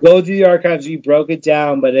go through the archives, we broke it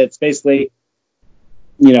down, but it's basically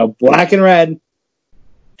black and red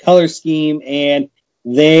color scheme, and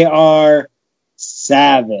they are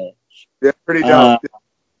savage. Yeah, pretty dope.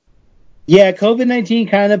 Yeah, COVID-19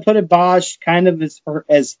 kind of put a bosh, kind of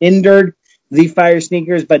as hindered the fire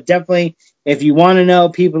sneakers, but definitely if you want to know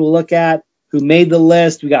people to look at who made the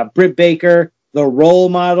list, we got Britt Baker, the role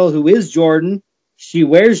model who is Jordan. She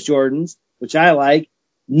wears Jordans, which I like.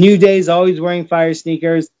 New Day's always wearing fire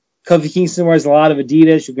sneakers. Kofi Kingston wears a lot of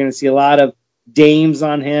Adidas. You're going to see a lot of Dames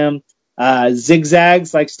on him.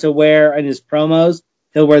 Zigzags likes to wear in his promos.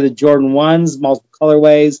 He'll wear the Jordan 1s, multiple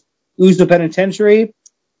colorways. Uso Penitentiary,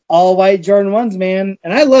 all white Jordan 1s, man.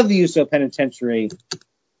 And I love the Uso Penitentiary.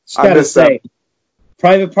 Just gotta say.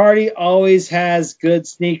 Private Party always has good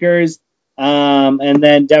sneakers. And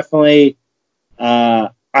then definitely, I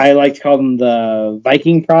like to call them the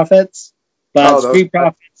Viking Prophets. But Street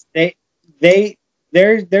Profits,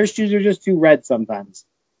 their shoes are just too red sometimes.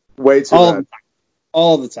 Way too red.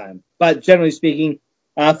 All the time. But generally speaking,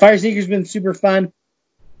 Fire Sneaker's been super fun.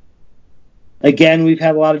 Again, we've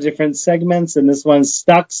had a lot of different segments, and this one's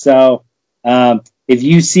stuck. So if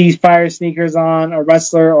you see Fire Sneakers on a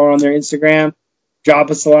wrestler or on their Instagram,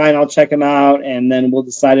 drop us a line. I'll check them out, and then we'll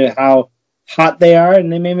decide how hot they are,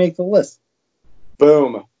 and they may make the list.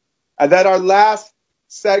 Boom. And then our last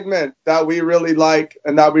segment that we really like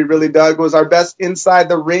and that we really dug was our best Inside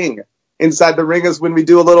the Ring. Inside the Ring is when we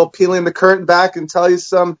do a little peeling the curtain back and tell you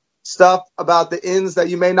some stuff about the ins that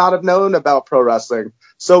you may not have known about pro wrestling.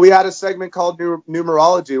 So we had a segment called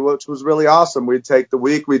Numerology, which was really awesome. We'd take the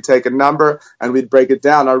week, we'd take a number, and we'd break it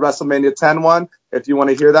down. Our WrestleMania 10 one, if you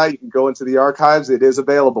want to hear that, you can go into the archives. It is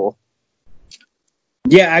available.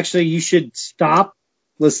 Yeah, actually, you should stop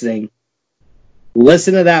listening.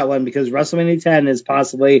 Listen to that one, because WrestleMania 10 is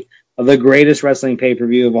possibly the greatest wrestling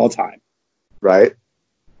pay-per-view of all time. Right.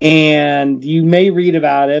 And you may read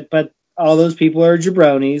about it, but all those people are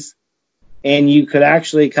jabronis, and you could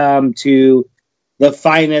actually come to the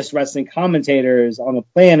finest wrestling commentators on the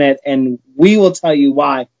planet, and we will tell you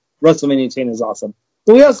why WrestleMania 10 is awesome.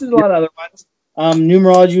 But we also did a lot of other ones.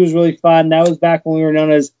 Numerology was really fun. That was back when we were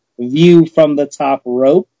known as View from the Top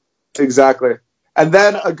Rope. Exactly. And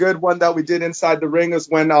then a good one that we did Inside the Ring is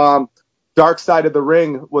when Dark Side of the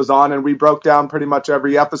Ring was on, and we broke down pretty much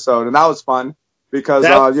every episode, and that was fun because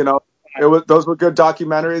those were good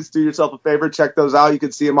documentaries. Do yourself a favor, check those out. You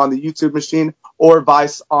can see them on the YouTube machine or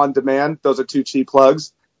Vice on Demand. Those are 2 cheap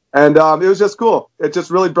plugs, and it was just cool. It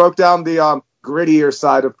just really broke down the grittier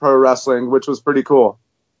side of pro wrestling, which was pretty cool.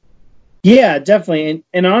 Yeah, definitely.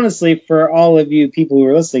 And honestly, for all of you people who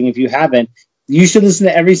are listening, if you haven't, you should listen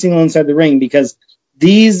to every single Inside the Ring, because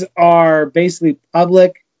these are basically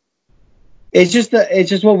public. It's just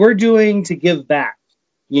what we're doing to give back.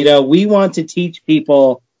 We want to teach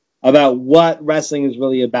people about what wrestling is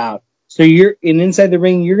really about. So you're Inside the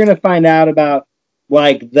Ring, you're going to find out about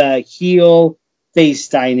like the heel face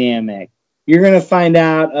dynamic. You're going to find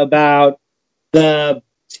out about the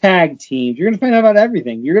tag teams. You're going to find out about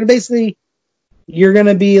everything. You're going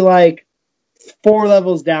to be like 4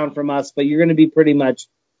 levels down from us, but you're going to be pretty much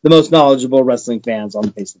the most knowledgeable wrestling fans on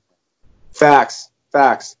the face of the planet.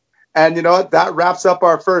 Facts. And you know what? That wraps up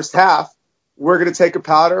our first half. We're going to take a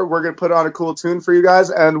powder. We're going to put on a cool tune for you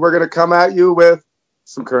guys, and we're going to come at you with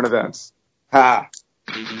some current events. Ha!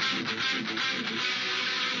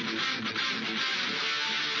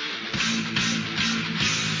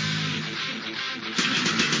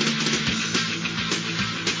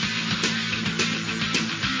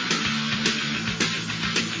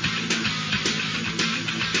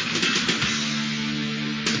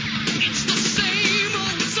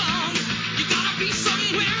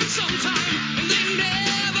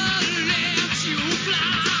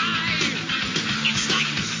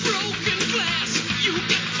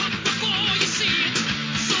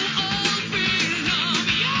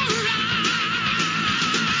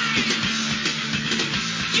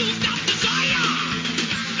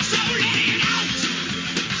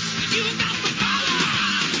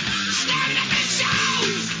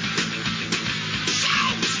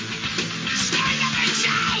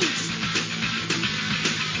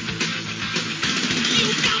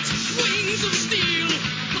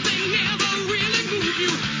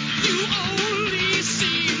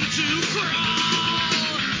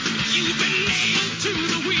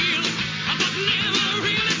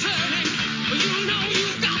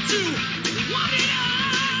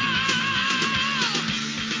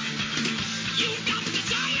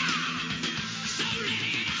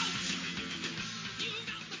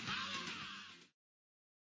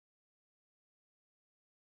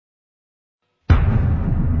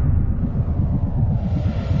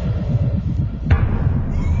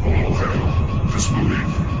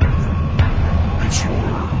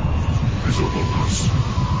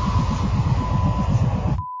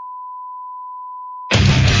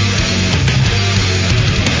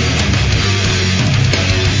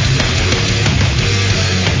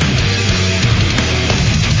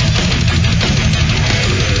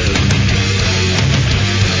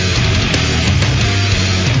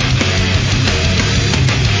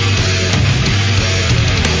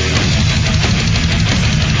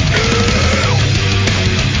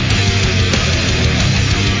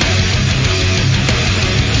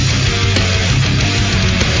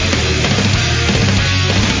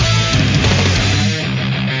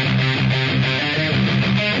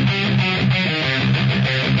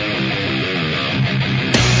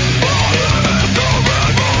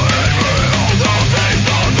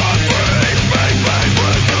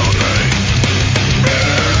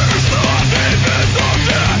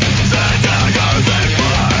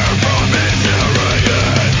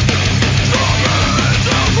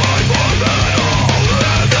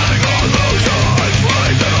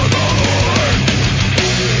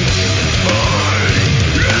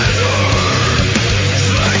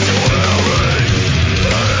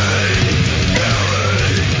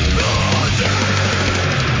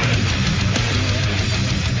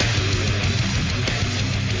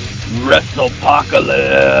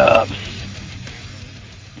 Apocalypse.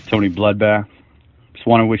 Tony Bloodbath. Just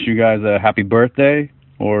want to wish you guys a happy birthday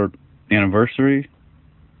or anniversary,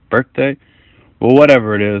 birthday, well,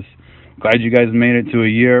 whatever it is. Glad you guys made it to a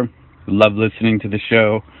year. Love listening to the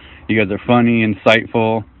show. You guys are funny,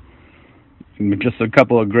 insightful, and just a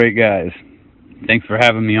couple of great guys. Thanks for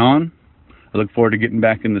having me on. I look forward to getting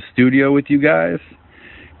back in the studio with you guys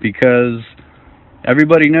because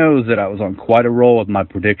everybody knows that I was on quite a roll with my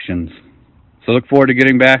predictions. So look forward to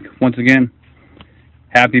getting back once again.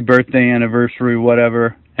 Happy birthday, anniversary,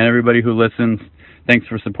 whatever. And everybody who listens, thanks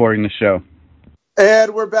for supporting the show.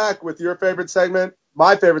 And we're back with your favorite segment,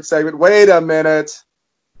 my favorite segment. Wait a minute.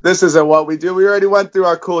 This isn't what we do. We already went through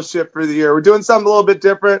our cool shit for the year. We're doing something a little bit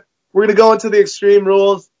different. We're going to go into the extreme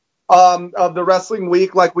rules of the wrestling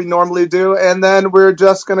week like we normally do. And then we're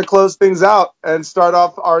just going to close things out and start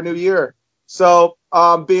off our new year. So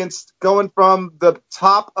going from the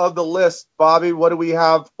top of the list, Bobby, what do we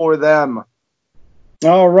have for them?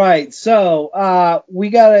 All right. So we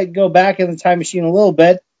got to go back in the time machine a little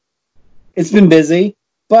bit. It's been busy.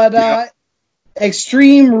 But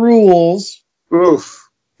Extreme Rules Oof.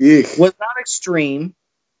 Eek. was not extreme.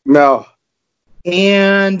 No.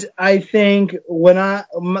 And I think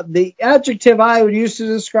the adjective I would use to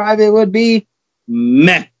describe it would be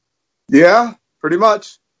meh. Yeah, pretty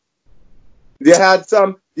much. You had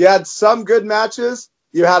some good matches.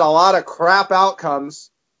 You had a lot of crap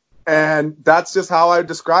outcomes. And that's just how I would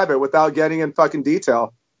describe it without getting in fucking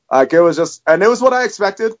detail. Like, it was what I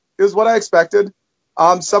expected. It was what I expected.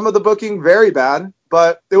 Some of the booking very bad,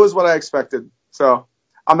 but it was what I expected. So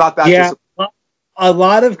I'm not that disappointed. A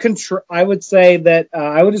lot of I would say that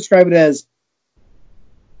I would describe it as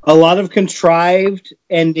a lot of contrived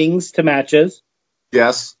endings to matches.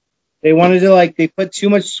 Yes. They wanted to they put too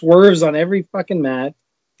much swerves on every fucking match.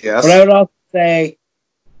 Yes. But I would also say,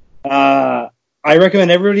 I recommend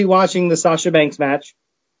everybody watching the Sasha Banks match.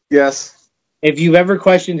 Yes. If you've ever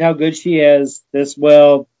questioned how good she is, this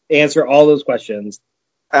will answer all those questions.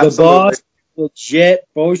 Absolutely. The boss, legit,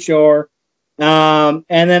 for sure. And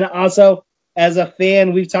then also, as a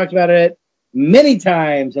fan, we've talked about it many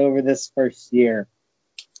times over this first year.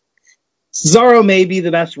 Cesaro may be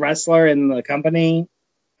the best wrestler in the company.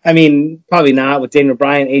 I mean, probably not with Daniel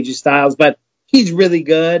Bryan, AJ Styles, but he's really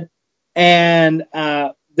good. And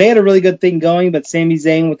they had a really good thing going, but Sami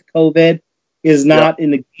Zayn with COVID is not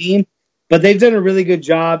in the game. But they've done a really good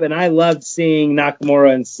job, and I loved seeing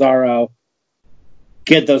Nakamura and Cesaro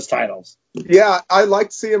get those titles. Yeah, I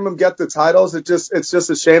liked seeing them get the titles. It's just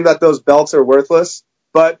a shame that those belts are worthless.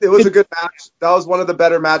 But it was a good match. That was one of the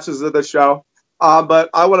better matches of the show. But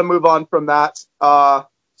I want to move on from that.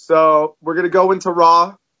 So we're going to go into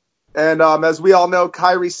Raw. And as we all know,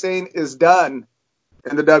 Kairi Sane is done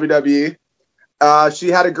in the WWE. She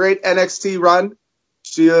had a great NXT run.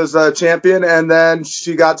 She was a champion, and then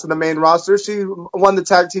she got to the main roster. She won the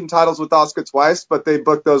tag team titles with Asuka twice, but they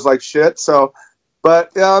booked those like shit. So,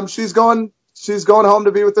 but she's going home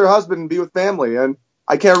to be with her husband and be with family, and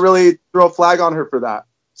I can't really throw a flag on her for that.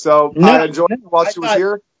 So I enjoyed her while she was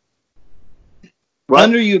here. What?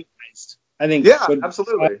 Underutilized, I think. Yeah,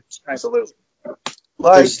 absolutely.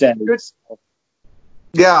 Like,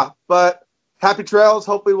 yeah, but happy trails.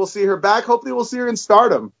 Hopefully we'll see her back. Hopefully we'll see her in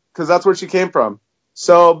Stardom, because that's where she came from.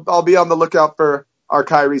 So I'll be on the lookout for our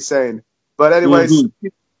Kairi Sane. But anyways,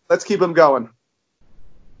 let's keep him going.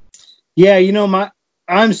 Yeah,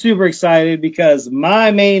 I'm super excited because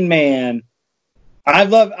my main man,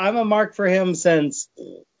 I'm a mark for him since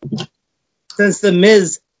the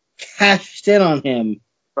Miz cashed in on him.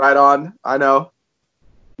 Right on. I know.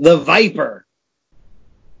 The Viper.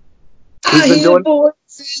 I hear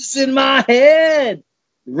voices in my head.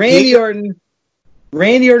 Randy Orton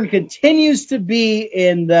continues to be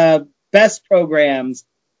in the best programs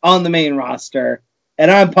on the main roster, and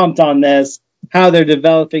I'm pumped on this, how they're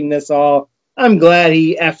developing this all. I'm glad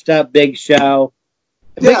he effed up Big Show.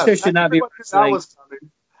 Big Show should not be wrestling.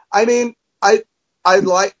 I mean, I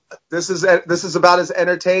like this is about as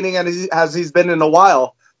entertaining as he's been in a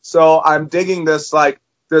while. So I'm digging this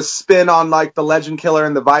spin on the Legend Killer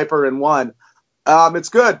and the Viper in one. It's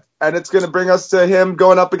good, and it's going to bring us to him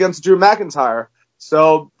going up against Drew McIntyre.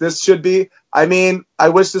 So this should be, I mean, I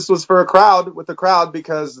wish this was for a crowd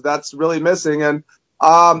because that's really missing. And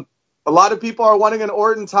a lot of people are wanting an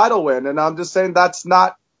Orton title win, and I'm just saying that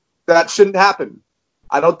shouldn't happen.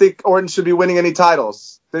 I don't think Orton should be winning any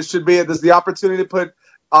titles. This is the opportunity to put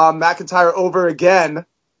McIntyre over again.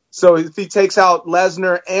 So if he takes out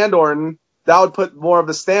Lesnar and Orton, that would put more of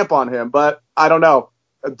a stamp on him. But I don't know.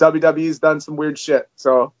 WWE's done some weird shit.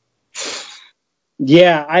 So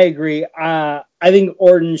yeah, I agree. I think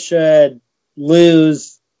Orton should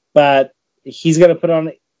lose, but he's going to put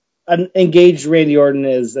on an engaged Randy Orton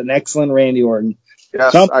is an excellent Randy Orton.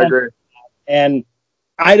 Yes, So I agree. And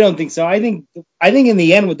I don't think so. I think in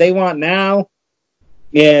the end, what they want now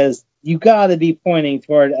is you got to be pointing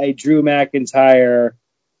toward a Drew McIntyre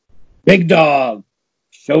big dog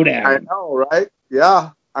showdown. I know, right?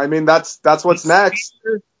 Yeah. I mean, that's what's next.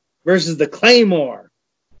 Versus the Claymore,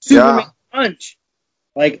 Superman Punch.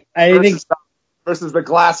 Like versus the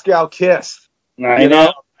Glasgow Kiss. I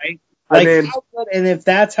know. Right? Like, and if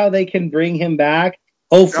that's how they can bring him back,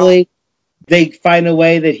 hopefully they find a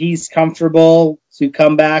way that he's comfortable to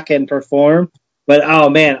come back and perform. But oh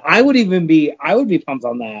man, I would be pumped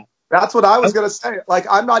on that. That's what I was gonna say. Like,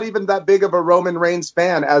 I'm not even that big of a Roman Reigns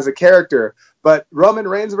fan as a character, but Roman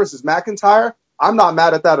Reigns versus McIntyre, I'm not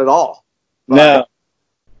mad at that at all. No.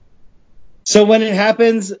 So when it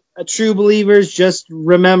happens, true believers, just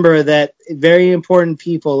remember that very important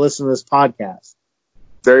people listen to this podcast.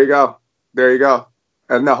 There you go.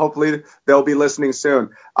 And hopefully they'll be listening soon.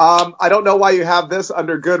 I don't know why you have this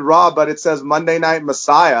under Good Raw, but it says Monday Night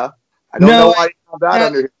Messiah. I don't know why you have that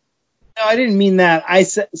under here. No, I didn't mean that. I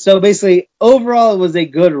said so. Basically, overall, it was a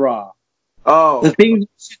good Raw. Oh, the things we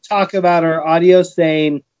should talk about are audio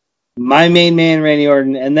saying my main man Randy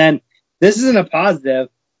Orton, and then this isn't a positive.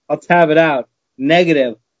 I'll tab it out.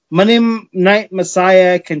 Negative. Monday Night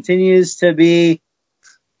Messiah continues to be.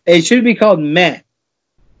 It should be called meh.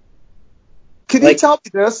 Can you tell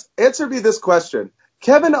me this? Answer me this question.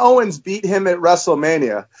 Kevin Owens beat him at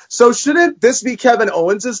WrestleMania. So shouldn't this be Kevin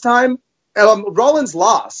Owens' time? Rollins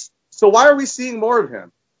lost. So why are we seeing more of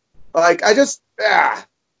him? Like,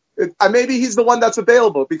 maybe he's the one that's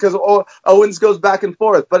available because Owens goes back and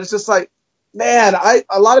forth. But it's just like, man,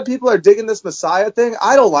 a lot of people are digging this Messiah thing.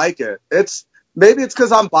 I don't like it. Maybe it's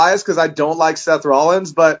because I'm biased because I don't like Seth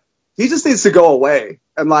Rollins, but he just needs to go away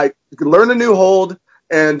and like learn a new hold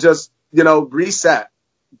and just, reset.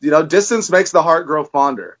 Distance makes the heart grow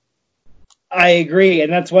fonder. I agree.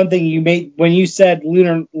 And that's one thing you made when you said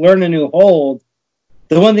learn a new hold.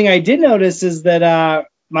 The one thing I did notice is that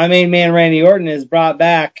my main man, Randy Orton, has brought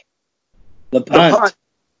back the punt.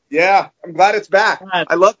 Yeah, I'm glad it's back.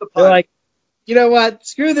 I love the punt. They're like, you know what?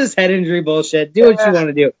 Screw this head injury bullshit. Do what you want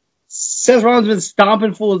to do. Seth Rollins been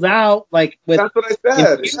stomping fools out. That's what I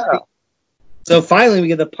said. Yeah. So finally we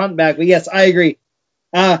get the punt back. But yes, I agree.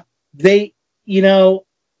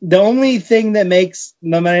 The only thing that makes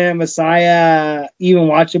Messiah even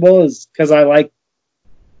watchable is because I like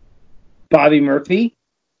Bobby Murphy.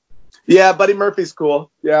 Yeah, Buddy Murphy's cool.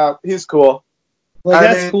 Yeah, he's cool.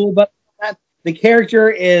 That's cool, but the character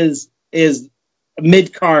is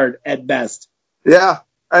mid-card at best. Yeah,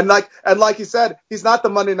 and like you said, he's not the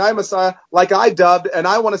Monday Night Messiah like I dubbed, and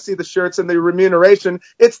I want to see the shirts and the remuneration.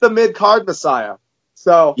 It's the mid-card Messiah.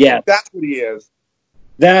 So that's what he is.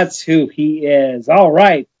 That's who he is. All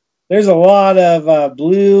right. There's a lot of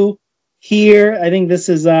blue here. I think this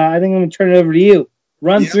is. I think I'm going to turn it over to you.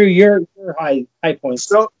 Run through your high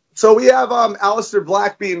points. So we have Aleister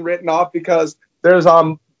Black being written off because there's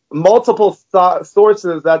multiple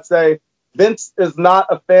sources that say Vince is not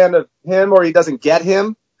a fan of him or he doesn't get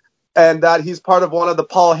him, and that he's part of one of the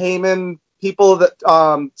Paul Heyman people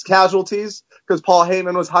that casualties because Paul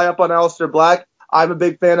Heyman was high up on Aleister Black. I'm a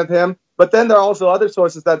big fan of him. But then there are also other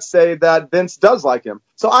sources that say that Vince does like him.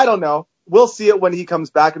 So I don't know. We'll see it when he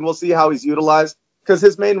comes back, and we'll see how he's utilized. Because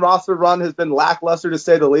his main roster run has been lackluster, to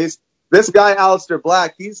say the least. This guy, Aleister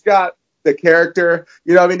Black, he's got the character.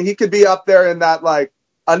 He could be up there in that,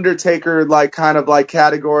 Undertaker, kind of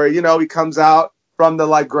category. He comes out from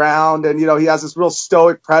the, ground, and, he has this real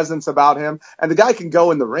stoic presence about him. And the guy can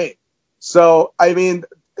go in the ring. So,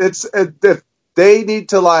 if they need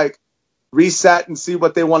to, reset and see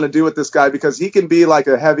what they want to do with this guy because he can be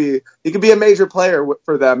he can be a major player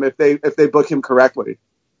for them if they book him correctly.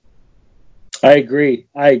 I agree.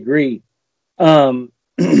 The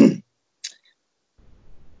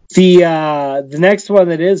next one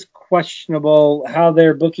that is questionable, how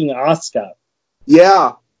they're booking Asuka.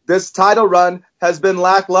 Yeah, this title run has been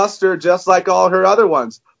lackluster just like all her other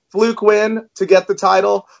ones. Fluke win to get the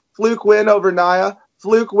title, fluke win over Nia,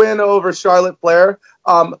 fluke win over Charlotte Flair,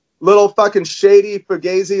 little fucking shady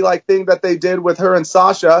Fugazi thing that they did with her and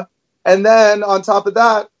Sasha. And then on top of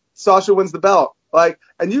that, Sasha wins the belt.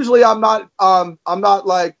 And usually I'm not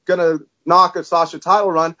gonna knock a Sasha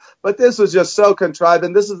title run, but this was just so contrived.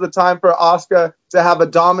 And this is the time for Asuka to have a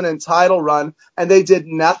dominant title run, and they did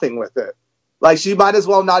nothing with it. She might as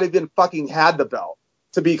well not even fucking had the belt,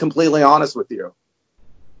 to be completely honest with you.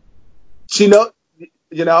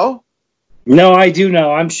 No, I do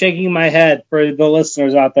know. I'm shaking my head for the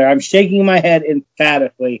listeners out there. I'm shaking my head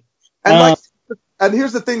emphatically. And and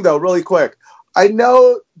here's the thing though, really quick. I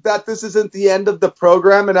know that this isn't the end of the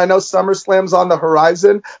program, and I know SummerSlam's on the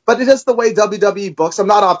horizon, but it is the way WWE books. I'm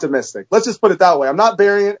not optimistic. Let's just put it that way. I'm not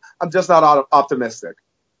burying it. I'm just not optimistic.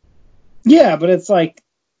 Yeah, but it's like,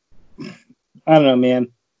 I don't know, man.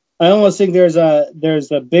 I almost think there's a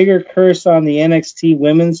bigger curse on the NXT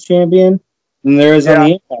Women's Champion than there is on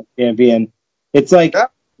the Impact Champion. It's like,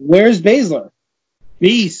 where's Baszler?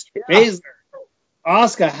 Beast, Baszler.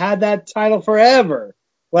 Asuka had that title forever.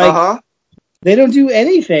 Like, they don't do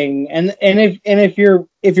anything, and if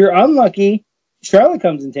you're unlucky, Charlotte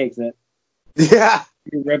comes and takes it. Yeah,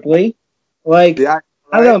 Ripley. Like, I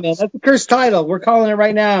don't know, man. That's the cursed title. We're calling it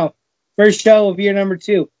right now. First show of year number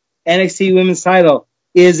 2. NXT Women's title.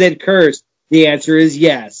 Is it cursed? The answer is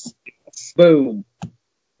yes. Boom.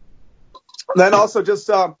 And then also just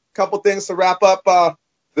a couple things to wrap up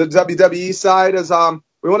the WWE side is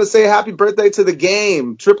we want to say happy birthday to the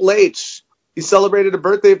Game, Triple H. He celebrated a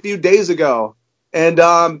birthday a few days ago. And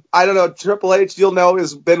I don't know, Triple H, you'll know,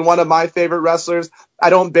 has been one of my favorite wrestlers. I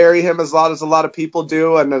don't bury him as a lot of people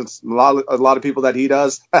do, and there's a lot of people that he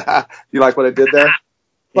does. You like what I did there?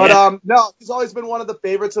 But no, he's always been one of the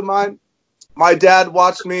favorites of mine. My dad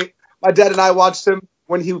and I watched him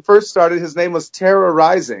when he first started. His name was Terror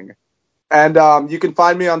Rising. And you can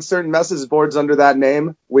find me on certain message boards under that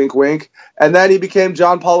name, wink, wink. And then he became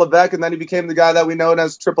John Paul Levesque, and then he became the guy that we know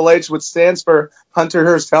as Triple H, which stands for Hunter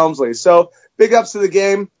Hearst Helmsley. So big ups to the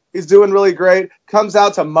Game. He's doing really great. Comes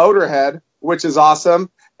out to Motorhead, which is awesome.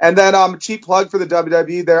 And then cheap plug for the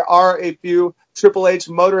WWE. There are a few Triple H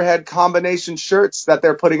Motorhead combination shirts that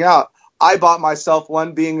they're putting out. I bought myself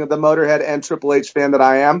one, being the Motorhead and Triple H fan that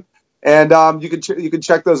I am. And you can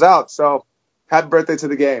check those out. So happy birthday to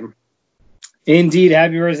the Game. Indeed,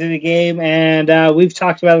 happy birthday to the Game, and we've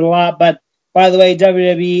talked about it a lot, but by the way,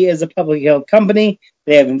 WWE is a publicly held company.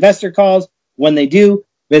 They have investor calls. When they do,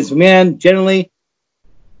 Vince McMahon generally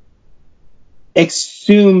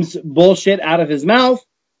exhumes bullshit out of his mouth,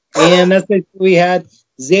 and that's basically what we had.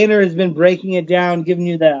 Xander has been breaking it down, giving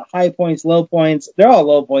you the high points, low points. They're all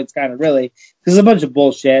low points, kind of, really, because it's a bunch of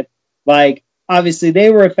bullshit. Like, obviously,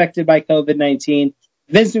 they were affected by COVID-19.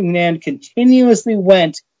 Vince McMahon continuously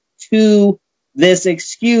went to this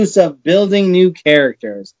excuse of building new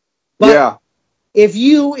characters. But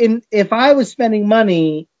if I was spending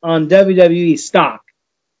money on WWE stock,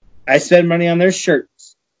 I spend money on their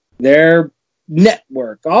shirts, their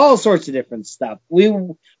network, all sorts of different stuff. We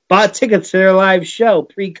bought tickets to their live show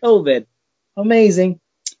pre-COVID. Amazing.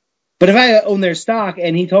 But if I own their stock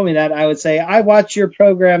and he told me that, I would say, I watch your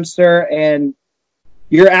program, sir, and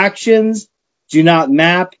your actions do not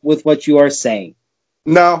map with what you are saying.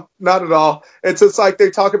 No, not at all. It's just like they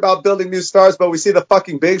talk about building new stars, but we see the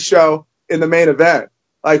fucking Big Show in the main event.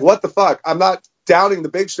 Like, what the fuck? I'm not downing the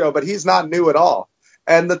Big Show, but he's not new at all.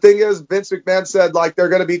 And the thing is, Vince McMahon said, like, they're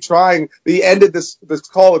going to be trying, he ended this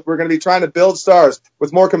call with, we're going to be trying to build stars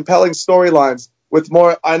with more compelling storylines, with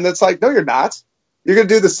more, and it's like, no, you're not. You're going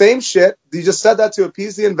to do the same shit. You just said that to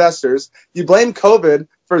appease the investors. You blame COVID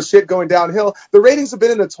for shit going downhill. The ratings have been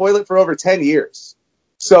in the toilet for over 10 years.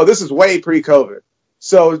 So this is way pre-COVID.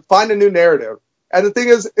 So find a new narrative. And the thing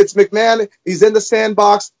is, it's McMahon. He's in the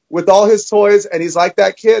sandbox with all his toys, and he's like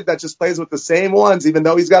that kid that just plays with the same ones, even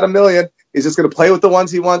though he's got a million. He's just going to play with the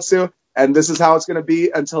ones he wants to, and this is how it's going to be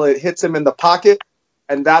until it hits him in the pocket,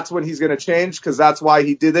 and that's when he's going to change, because that's why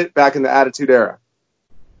he did it back in the Attitude Era.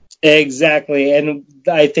 Exactly, and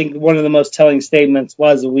I think one of the most telling statements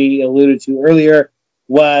was, we alluded to earlier,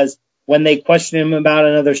 was when they questioned him about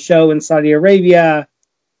another show in Saudi Arabia.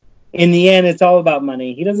 In the end, it's all about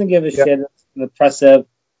money. He doesn't give a shit. It's impressive.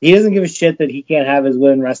 He doesn't give a shit that he can't have his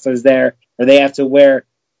women wrestlers there, or they have to wear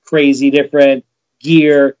crazy different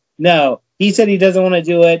gear. No, he said he doesn't want to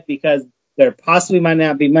do it because there possibly might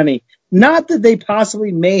not be money. Not that they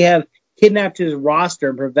possibly may have kidnapped his roster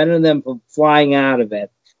and prevented them from flying out of it.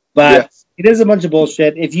 But it is a bunch of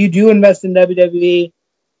bullshit. If you do invest in WWE,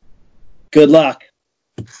 good luck.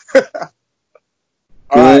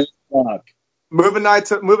 Good luck. Moving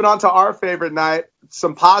on to our favorite night,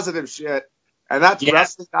 some positive shit, and that's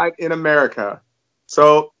Wrestling Night in America.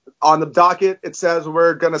 So on the docket, it says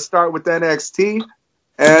we're going to start with NXT,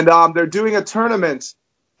 and they're doing a tournament.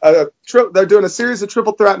 They're doing a series of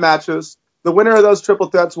triple threat matches. The winner of those triple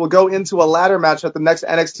threats will go into a ladder match at the next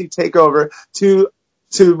NXT TakeOver to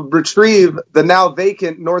retrieve the now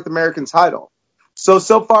vacant North American title. So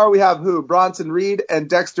far we have Bronson Reed and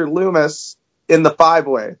Dexter Lumis in the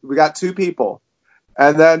 5-way. We got 2 people.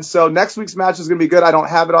 And then, so next week's match is going to be good. I don't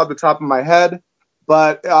have it off the top of my head,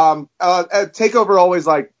 but TakeOver always,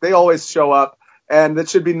 they always show up. and it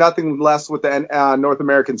should be nothing less with the North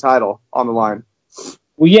American title on the line.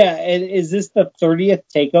 Well, yeah, and is this the 30th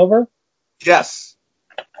takeover? Yes.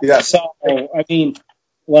 Yes. So, I mean,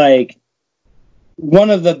 like,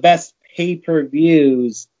 one of the best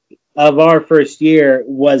pay-per-views of our first year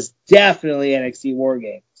was definitely NXT War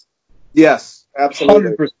Games. Yes,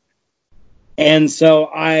 absolutely. 100%. And so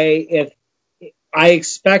I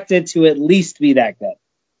expect it to at least be that good.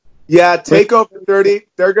 Yeah, TakeOver 30,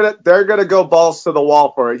 they're gonna go balls to the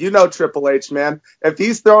wall for it. You know Triple H, man. If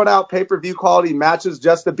he's throwing out pay-per-view quality matches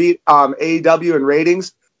just to beat AEW in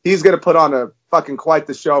ratings, he's gonna put on a fucking quite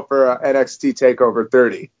the show for NXT TakeOver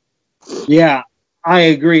 30. Yeah, I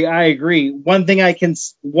agree. One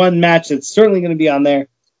match that's certainly going to be on there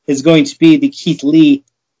is going to be the Keith Lee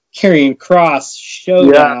Karrion Kross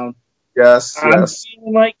showdown. Yes. I'm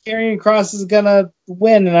feeling like Karrion Kross is going to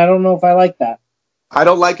win, and I don't know if I like that. I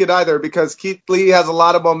don't like it either because Keith Lee has a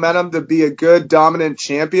lot of momentum to be a good dominant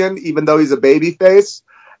champion, even though he's a babyface.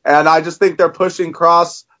 And I just think they're pushing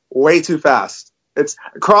Kross way too fast.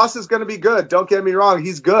 Kross is going to be good. Don't get me wrong.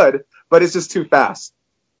 He's good, but it's just too fast.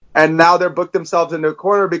 And now they're booked themselves into a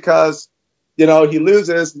corner because, he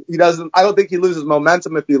loses. I don't think he loses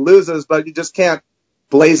momentum if he loses, but you just can't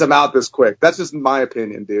blaze him out this quick. That's just my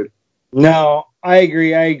opinion, dude. No, I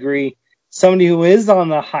agree. Somebody who is on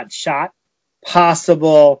the hot shot,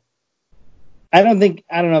 possible. I don't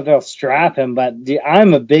know if they'll strap him, but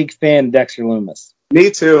I'm a big fan of Dexter Lumis.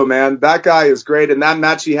 Me too, man. That guy is great. And that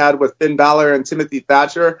match he had with Finn Balor and Timothy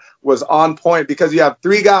Thatcher was on point because you have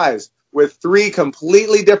three guys with three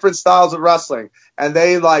completely different styles of wrestling. And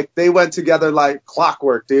they went together like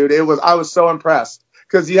clockwork, dude. I was so impressed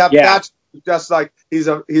because you have Thatcher just like he's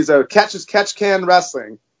a catch can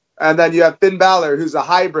wrestling. And then you have Finn Balor, who's a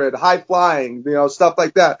hybrid, high flying, stuff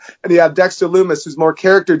like that. And you have Dexter Lumis, who's more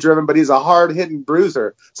character driven, but he's a hard hitting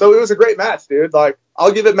bruiser. So it was a great match, dude. Like,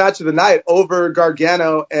 I'll give it match of the night over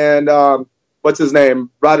Gargano and, what's his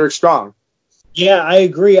name? Roderick Strong. Yeah, I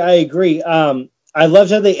agree. I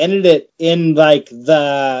loved how they ended it in like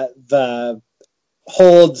the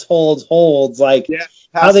holds, like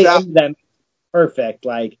how they ended them perfect.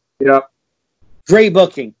 Like, great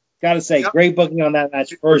booking. Gotta say, great booking on that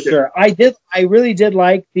match for sure. I really did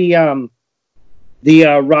like the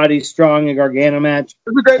Roddy Strong and Gargano match.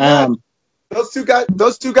 It was a great match.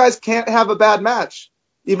 Those two guys can't have a bad match.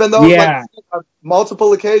 Even though, on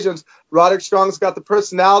multiple occasions, Roderick Strong's got the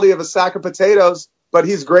personality of a sack of potatoes, but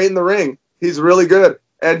he's great in the ring. He's really good.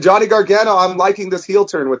 And Johnny Gargano, I'm liking this heel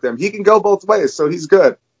turn with him. He can go both ways, so he's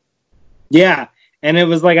good. Yeah, and it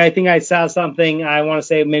was like, I think I saw something, I want to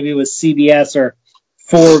say maybe it was CBS or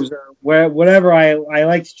Forbes or whatever. I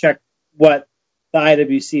like to check what the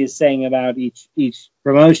IWC is saying about each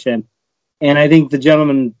promotion. And I think the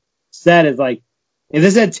gentleman said is like, if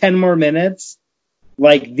this had 10 more minutes,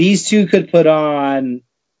 like these two could put on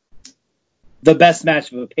the best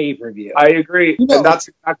match of a pay-per-view. I agree. And that's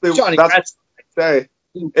exactly what I say.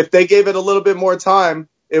 If they gave it a little bit more time,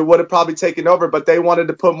 it would have probably taken over, but they wanted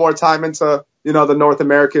to put more time into, the North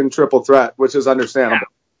American triple threat, which is understandable.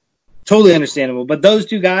 Yeah. Totally understandable. But those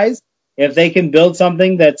two guys, if they can build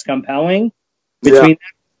something that's compelling between them,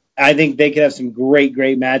 I think they could have some great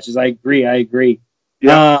matches. I agree.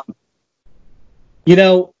 Yeah.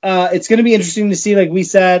 It's going to be interesting to see, like we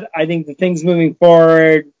said, I think the things moving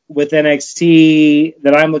forward with NXT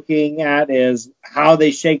that I'm looking at is how they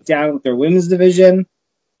shake down with their women's division.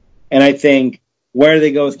 And I think where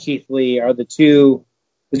they go with Keith Lee are the two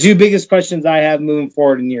biggest questions I have moving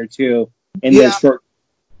forward in year two in this short.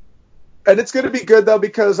 And it's going to be good, though,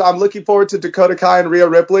 because I'm looking forward to Dakota Kai and Rhea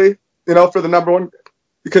Ripley, for the number one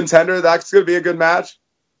contender. That's going to be a good match.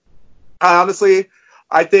 Honestly,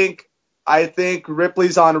 I think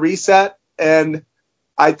Ripley's on reset, and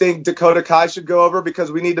I think Dakota Kai should go over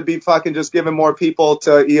because we need to be fucking just giving more people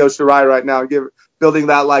to Io Shirai right now, building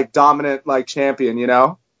that, like, dominant, like, champion,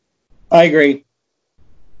 I agree.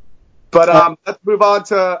 But let's move on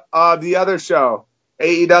to the other show,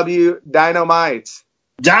 AEW Dynamite.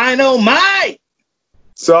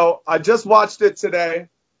 So I just watched it today.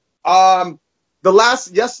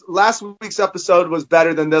 Last week's episode was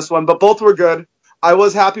better than this one, but both were good. I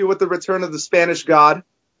was happy with the return of the Spanish God.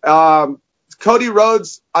 Cody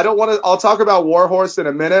Rhodes, I'll talk about Warhorse in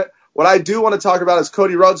a minute. What I do want to talk about is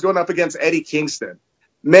Cody Rhodes going up against Eddie Kingston.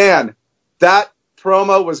 Man, that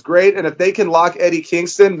promo was great. And if they can lock Eddie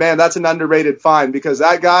Kingston, man, that's an underrated find because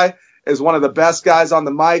that guy is one of the best guys on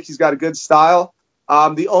the mic. He's got a good style.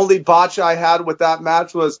 The only botch I had with that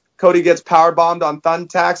match was Cody gets powerbombed on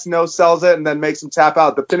Thumbtacks, no-sells it, and then makes him tap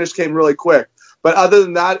out. The finish came really quick. But other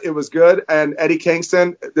than that, it was good. And Eddie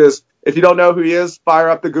Kingston, this If you don't know who he is, fire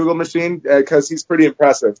up the Google machine because he's pretty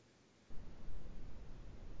impressive.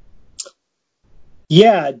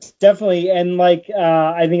 Yeah, definitely. And like,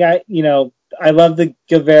 I think I love the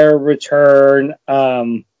Guevara return.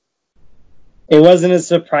 It wasn't as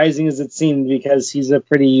surprising as it seemed because he's a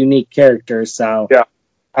pretty unique character. So Yeah.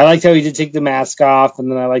 I liked how he did take the mask off, and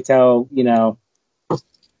then I liked how,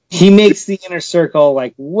 he makes the Inner Circle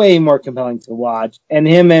like way more compelling to watch. And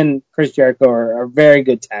him and Chris Jericho are a very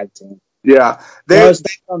good tag team. Yeah. They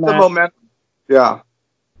The momentum. Yeah.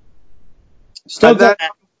 Stoked on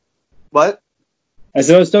that. What? I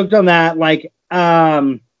said I was stoked on that. Like,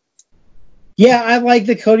 yeah, I like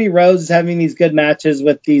the Cody Rhodes having these good matches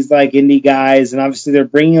with these like indie guys, and obviously they're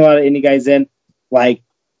bringing a lot of indie guys in, like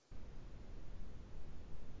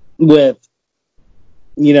with,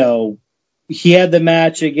 he had the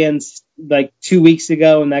match against like 2 weeks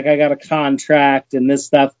ago, and that guy got a contract and this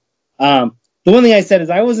stuff. The one thing I said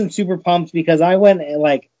is I wasn't super pumped because I went and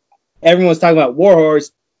like everyone was talking about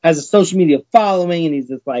Warhorse has a social media following, and he's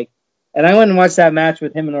just like, and I went and watched that match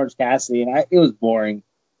with him and Orange Cassidy, and it was boring.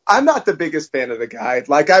 I'm not the biggest fan of the guy.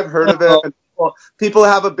 Like, I've heard of him, and people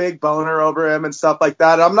have a big boner over him and stuff like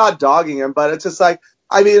that. I'm not dogging him, but it's just like,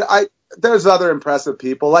 I mean, there's other impressive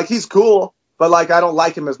people. Like, he's cool, but like, I don't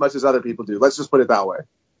like him as much as other people do. Let's just put it that way.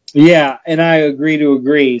 Yeah, and I agree to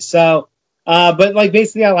agree. So, but like,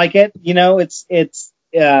 basically, I like it. It's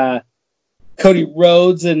Cody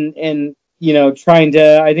Rhodes and trying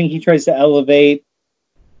to. I think he tries to elevate,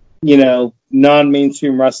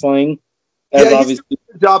 non-mainstream wrestling. Yeah, he's doing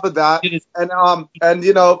a good job of that. And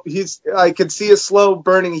I can see a slow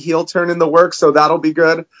burning heel turn in the works, so that'll be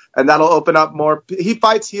good. And that'll open up more. He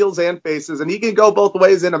fights heels and faces, and he can go both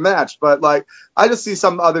ways in a match. But like, I just see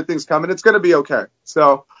some other things coming. It's going to be okay.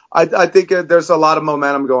 So I think there's a lot of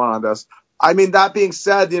momentum going on this. I mean, that being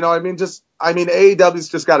said, AEW's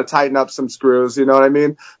just got to tighten up some screws. You know what I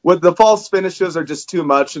mean? With the false finishes are just too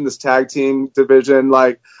much in this tag team division.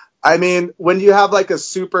 Like, I mean, when you have like a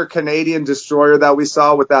super Canadian destroyer that we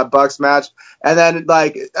saw with that Bucks match, and then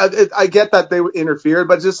like, I get that they interfered,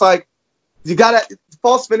 but just like,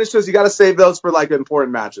 false finishes, you gotta save those for like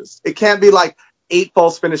important matches. It can't be like 8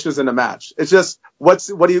 false finishes in a match. It's just, what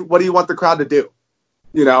do you want the crowd to do?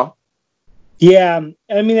 Yeah,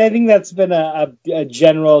 I mean, I think that's been a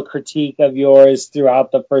general critique of yours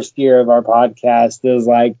throughout the first year of our podcast is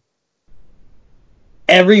like,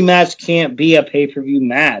 every match can't be a pay-per-view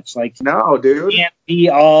match. Like, no, dude, it can't be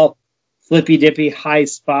all flippy-dippy high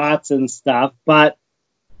spots and stuff. But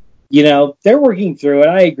they're working through it.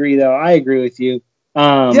 I agree, though. I agree with you.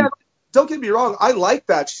 Yeah, don't get me wrong. I like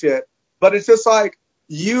that shit, but it's just like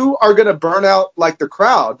you are gonna burn out like the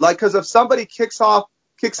crowd. Like, because if somebody kicks out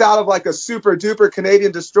of like a super duper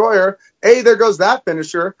Canadian destroyer, there goes that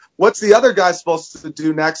finisher. What's the other guy supposed to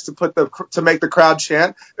do next to make the crowd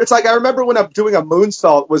chant? It's like, I remember when doing a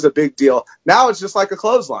moonsault was a big deal. Now it's just like a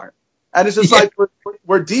clothesline, and it's just like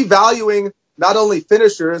we're devaluing not only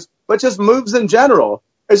finishers but just moves in general.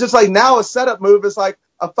 It's just like now a setup move is like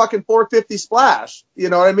a fucking 450 splash. You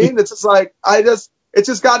know what I mean? It's just like it's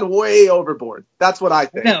just gotten way overboard. That's what I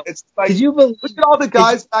think. No. It's like, look at all the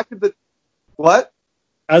guys back at the what?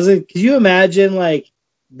 I was like, could you imagine like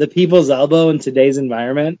the people's elbow in today's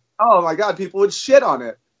environment? Oh my God, people would shit on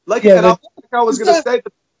it. I was going to say,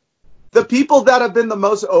 the people that have been the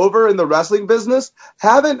most over in the wrestling business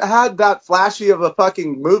haven't had that flashy of a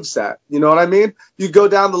fucking moveset. You know what I mean? You go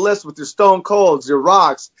down the list with your Stone Colds, your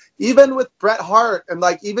Rocks, even with Bret Hart, and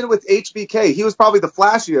like even with HBK, he was probably the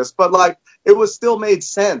flashiest, but like it was still made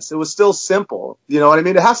sense. It was still simple. You know what I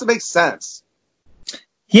mean? It has to make sense.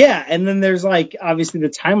 Yeah, and then there's like obviously the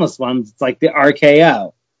timeless ones. It's like the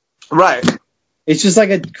RKO. Right. It's just like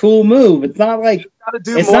a cool move. It's not like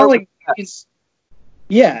it's not like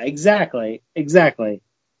yeah, exactly.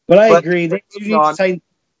 But I agree. They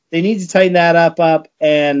need to tighten that up,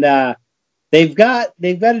 and they've got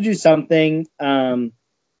to do something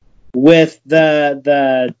with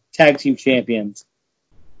the tag team champions.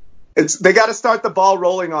 They got to start the ball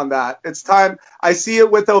rolling on that. It's time. I see it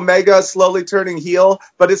with Omega slowly turning heel,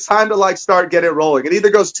 but it's time to like get it rolling. It either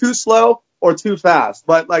goes too slow or too fast,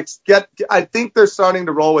 but like I think they're starting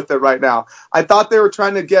to roll with it right now. I thought they were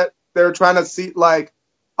trying to see like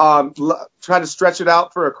try to stretch it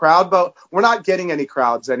out for a crowd, but we're not getting any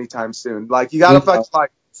crowds anytime soon. Like, you got to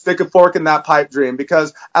like stick a fork in that pipe dream,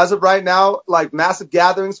 because as of right now, like massive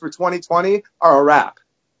gatherings for 2020 are a wrap.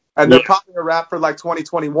 And they're probably a wrap for like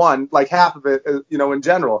 2021, like half of it, in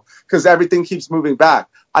general, because everything keeps moving back.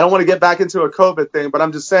 I don't want to get back into a COVID thing, but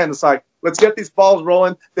I'm just saying, it's like, let's get these balls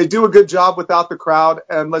rolling. They do a good job without the crowd,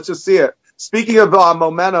 and let's just see it. Speaking of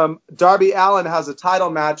momentum, Darby Allin has a title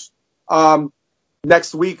match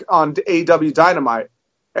next week on AEW Dynamite.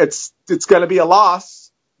 It's going to be a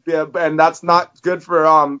loss, and that's not good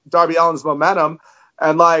for Darby Allin's momentum.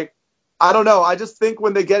 And like, I don't know. I just think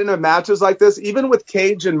when they get into matches like this, even with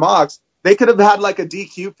Cage and Mox, they could have had like a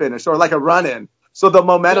DQ finish or like a run-in, so the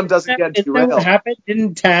momentum doesn't get derailed. Isn't that what happened?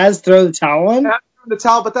 Didn't Taz throw the towel in? Taz threw the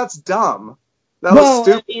towel, but that's dumb. That was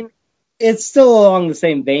stupid. I mean, it's still along the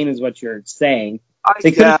same vein as what you're saying. I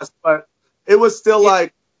guess, but it was still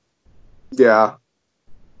like, yeah.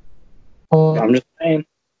 I'm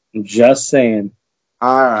just saying.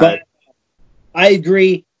 All right. But I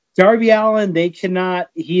agree. Darby Allin, they cannot.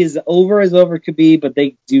 He is over as over could be, but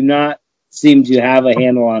they do not seem to have a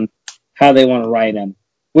handle on how they want to write him.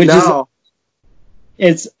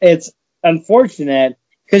 It's unfortunate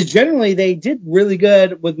because generally they did really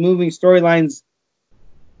good with moving storylines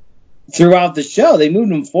throughout the show. They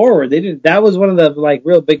moved them forward. That was one of the like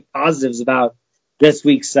real big positives about this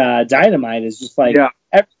week's Dynamite is just like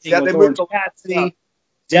everything with Orange Cassidy,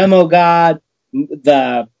 Demo God,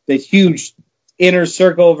 the huge Inner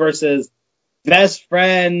Circle versus Best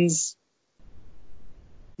Friends.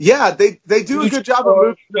 Yeah, they do a good job of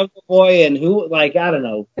moving Jungle Boy and who, like, I don't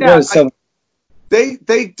know. Yeah,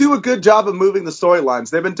 they do a good job of moving the storylines.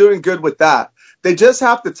 They've been doing good with that. They just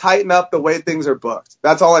have to tighten up the way things are booked.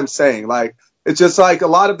 That's all I'm saying. Like, it's just like a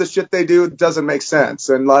lot of the shit they do doesn't make sense.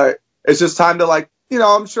 And like, it's just time to like, you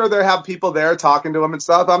know, I'm sure they have people there talking to them and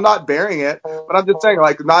stuff. I'm not bearing it, but I'm just saying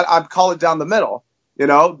like, I'd call it down the middle. You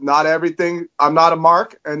know, not everything. I'm not a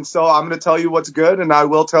mark. And so I'm going to tell you what's good and I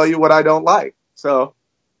will tell you what I don't like. So.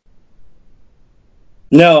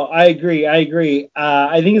 No, I agree.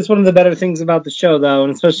 I think it's one of the better things about the show, though,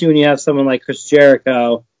 and especially when you have someone like Chris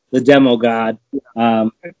Jericho, the Demo God.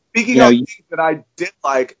 Speaking of things that I did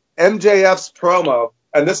like, MJF's promo,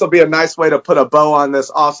 and this will be a nice way to put a bow on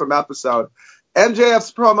this awesome episode.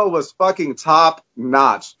 MJF's promo was fucking top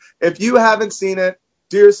notch. If you haven't seen it,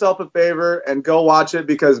 do yourself a favor and go watch it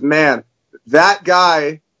because, man, that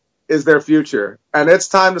guy is their future. And it's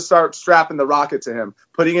time to start strapping the rocket to him,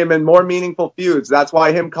 putting him in more meaningful feuds. That's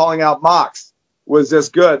why him calling out Mox was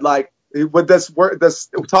just good. Like, with this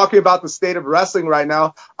talking about the state of wrestling right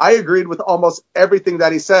now, I agreed with almost everything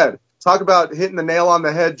that he said. Talk about hitting the nail on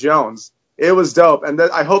the head, Jones. It was dope. And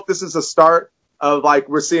I hope this is a start of, like,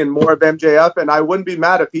 we're seeing more of MJF, and I wouldn't be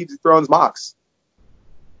mad if he dethrones Mox.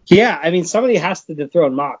 Yeah, I mean, somebody has to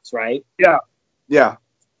dethrone Mox, right? Yeah. Yeah.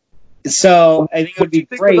 So I think it would be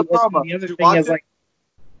great. The other thing is, like,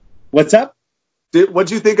 what's up? What'd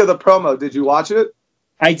you think of the promo? Did you watch it?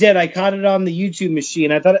 I did. I caught it on the YouTube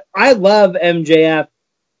machine. I love MJF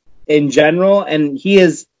in general, and he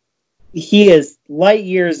is light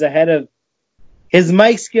years ahead of his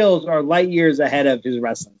mic skills are light years ahead of his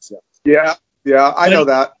wrestling skills. Yeah, I know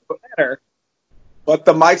that. But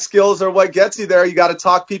the mic skills are what gets you there. You got to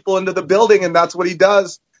talk people into the building, and that's what he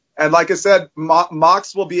does. And like I said,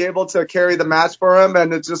 Mox will be able to carry the match for him,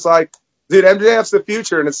 and it's just like, dude, MJF's the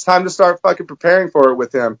future, and it's time to start fucking preparing for it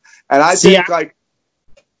with him. And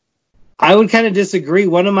I would kind of disagree.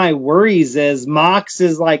 One of my worries is Mox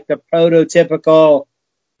is like the prototypical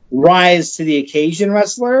rise to the occasion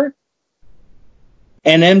wrestler,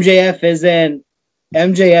 and MJF isn't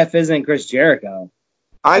Chris Jericho.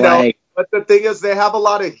 I know, but the thing is, they have a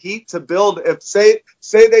lot of heat to build. If say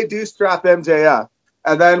they do strap MJF,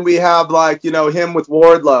 and then we have, like, you know, him with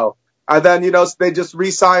Wardlow. And then, you know, they just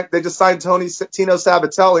signed Tino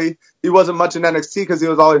Sabatelli. He wasn't much in NXT because he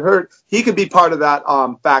was already hurt. He could be part of that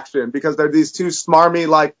faction because they're these two smarmy,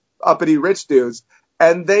 like, uppity rich dudes.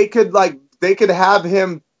 And they could have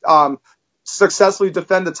him successfully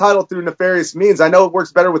defend the title through nefarious means. I know it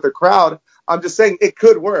works better with the crowd. I'm just saying it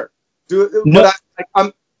could work. But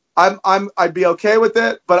I'd be okay with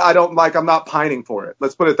it, but I'm not pining for it.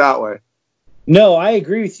 Let's put it that way. No, I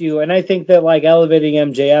agree with you, and I think that, like, elevating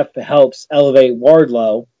MJF helps elevate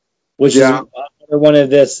Wardlow, which is another one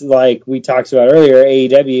of this, like we talked about earlier.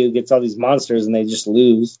 AEW gets all these monsters and they just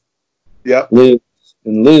lose,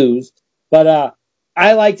 lose. But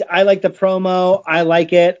I like the promo. I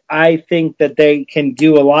like it. I think that they can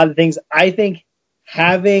do a lot of things. I think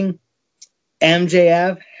having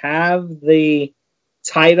MJF have the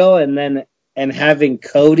title and having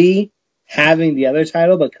Cody having the other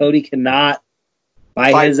title, but Cody cannot,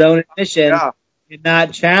 by his own admission,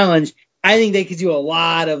 cannot challenge. I think they could do a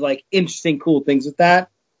lot of, like, interesting, cool things with that.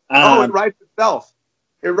 It writes itself.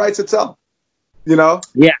 You know?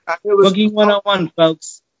 Yeah. Booking 101,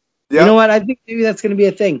 folks. Yep. You know what? I think maybe that's going to be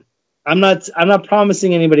a thing. I'm not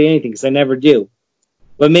promising anybody anything because I never do.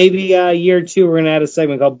 But maybe a year or two, we're going to add a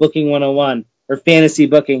segment called Booking 101 or Fantasy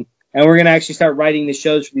Booking. And we're going to actually start writing the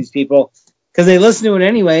shows for these people because they listen to it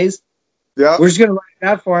anyways. Yeah. We're just going to write it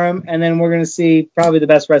out for him, and then we're going to see probably the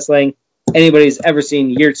best wrestling anybody's ever seen.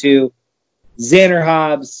 Year 2, Xander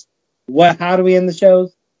Hobbs. How do we end the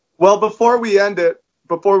shows? Well, before we end it,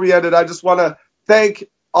 I just want to thank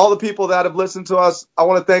all the people that have listened to us. I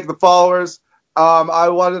want to thank the followers. I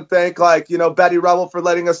want to thank Betty Rebel for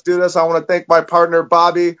letting us do this. I want to thank my partner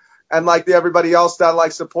Bobby and everybody else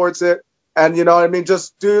that supports it. And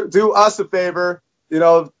just do us a favor,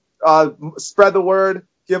 spread the word,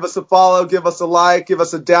 give us a follow, give us a like, give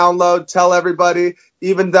us a download, tell everybody.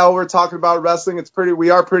 Even though we're talking about wrestling, we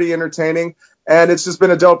are pretty entertaining, and it's just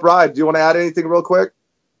been a dope ride. Do you want to add anything real quick?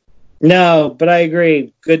 No, but I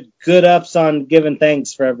agree. Good ups on giving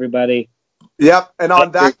thanks for everybody. Yep. And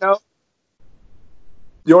on that note,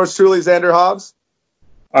 yours truly, Xander Hobbs.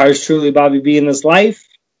 Ours truly, Bobby B in this life.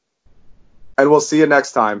 And we'll see you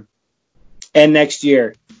next time. And next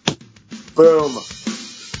year. Boom.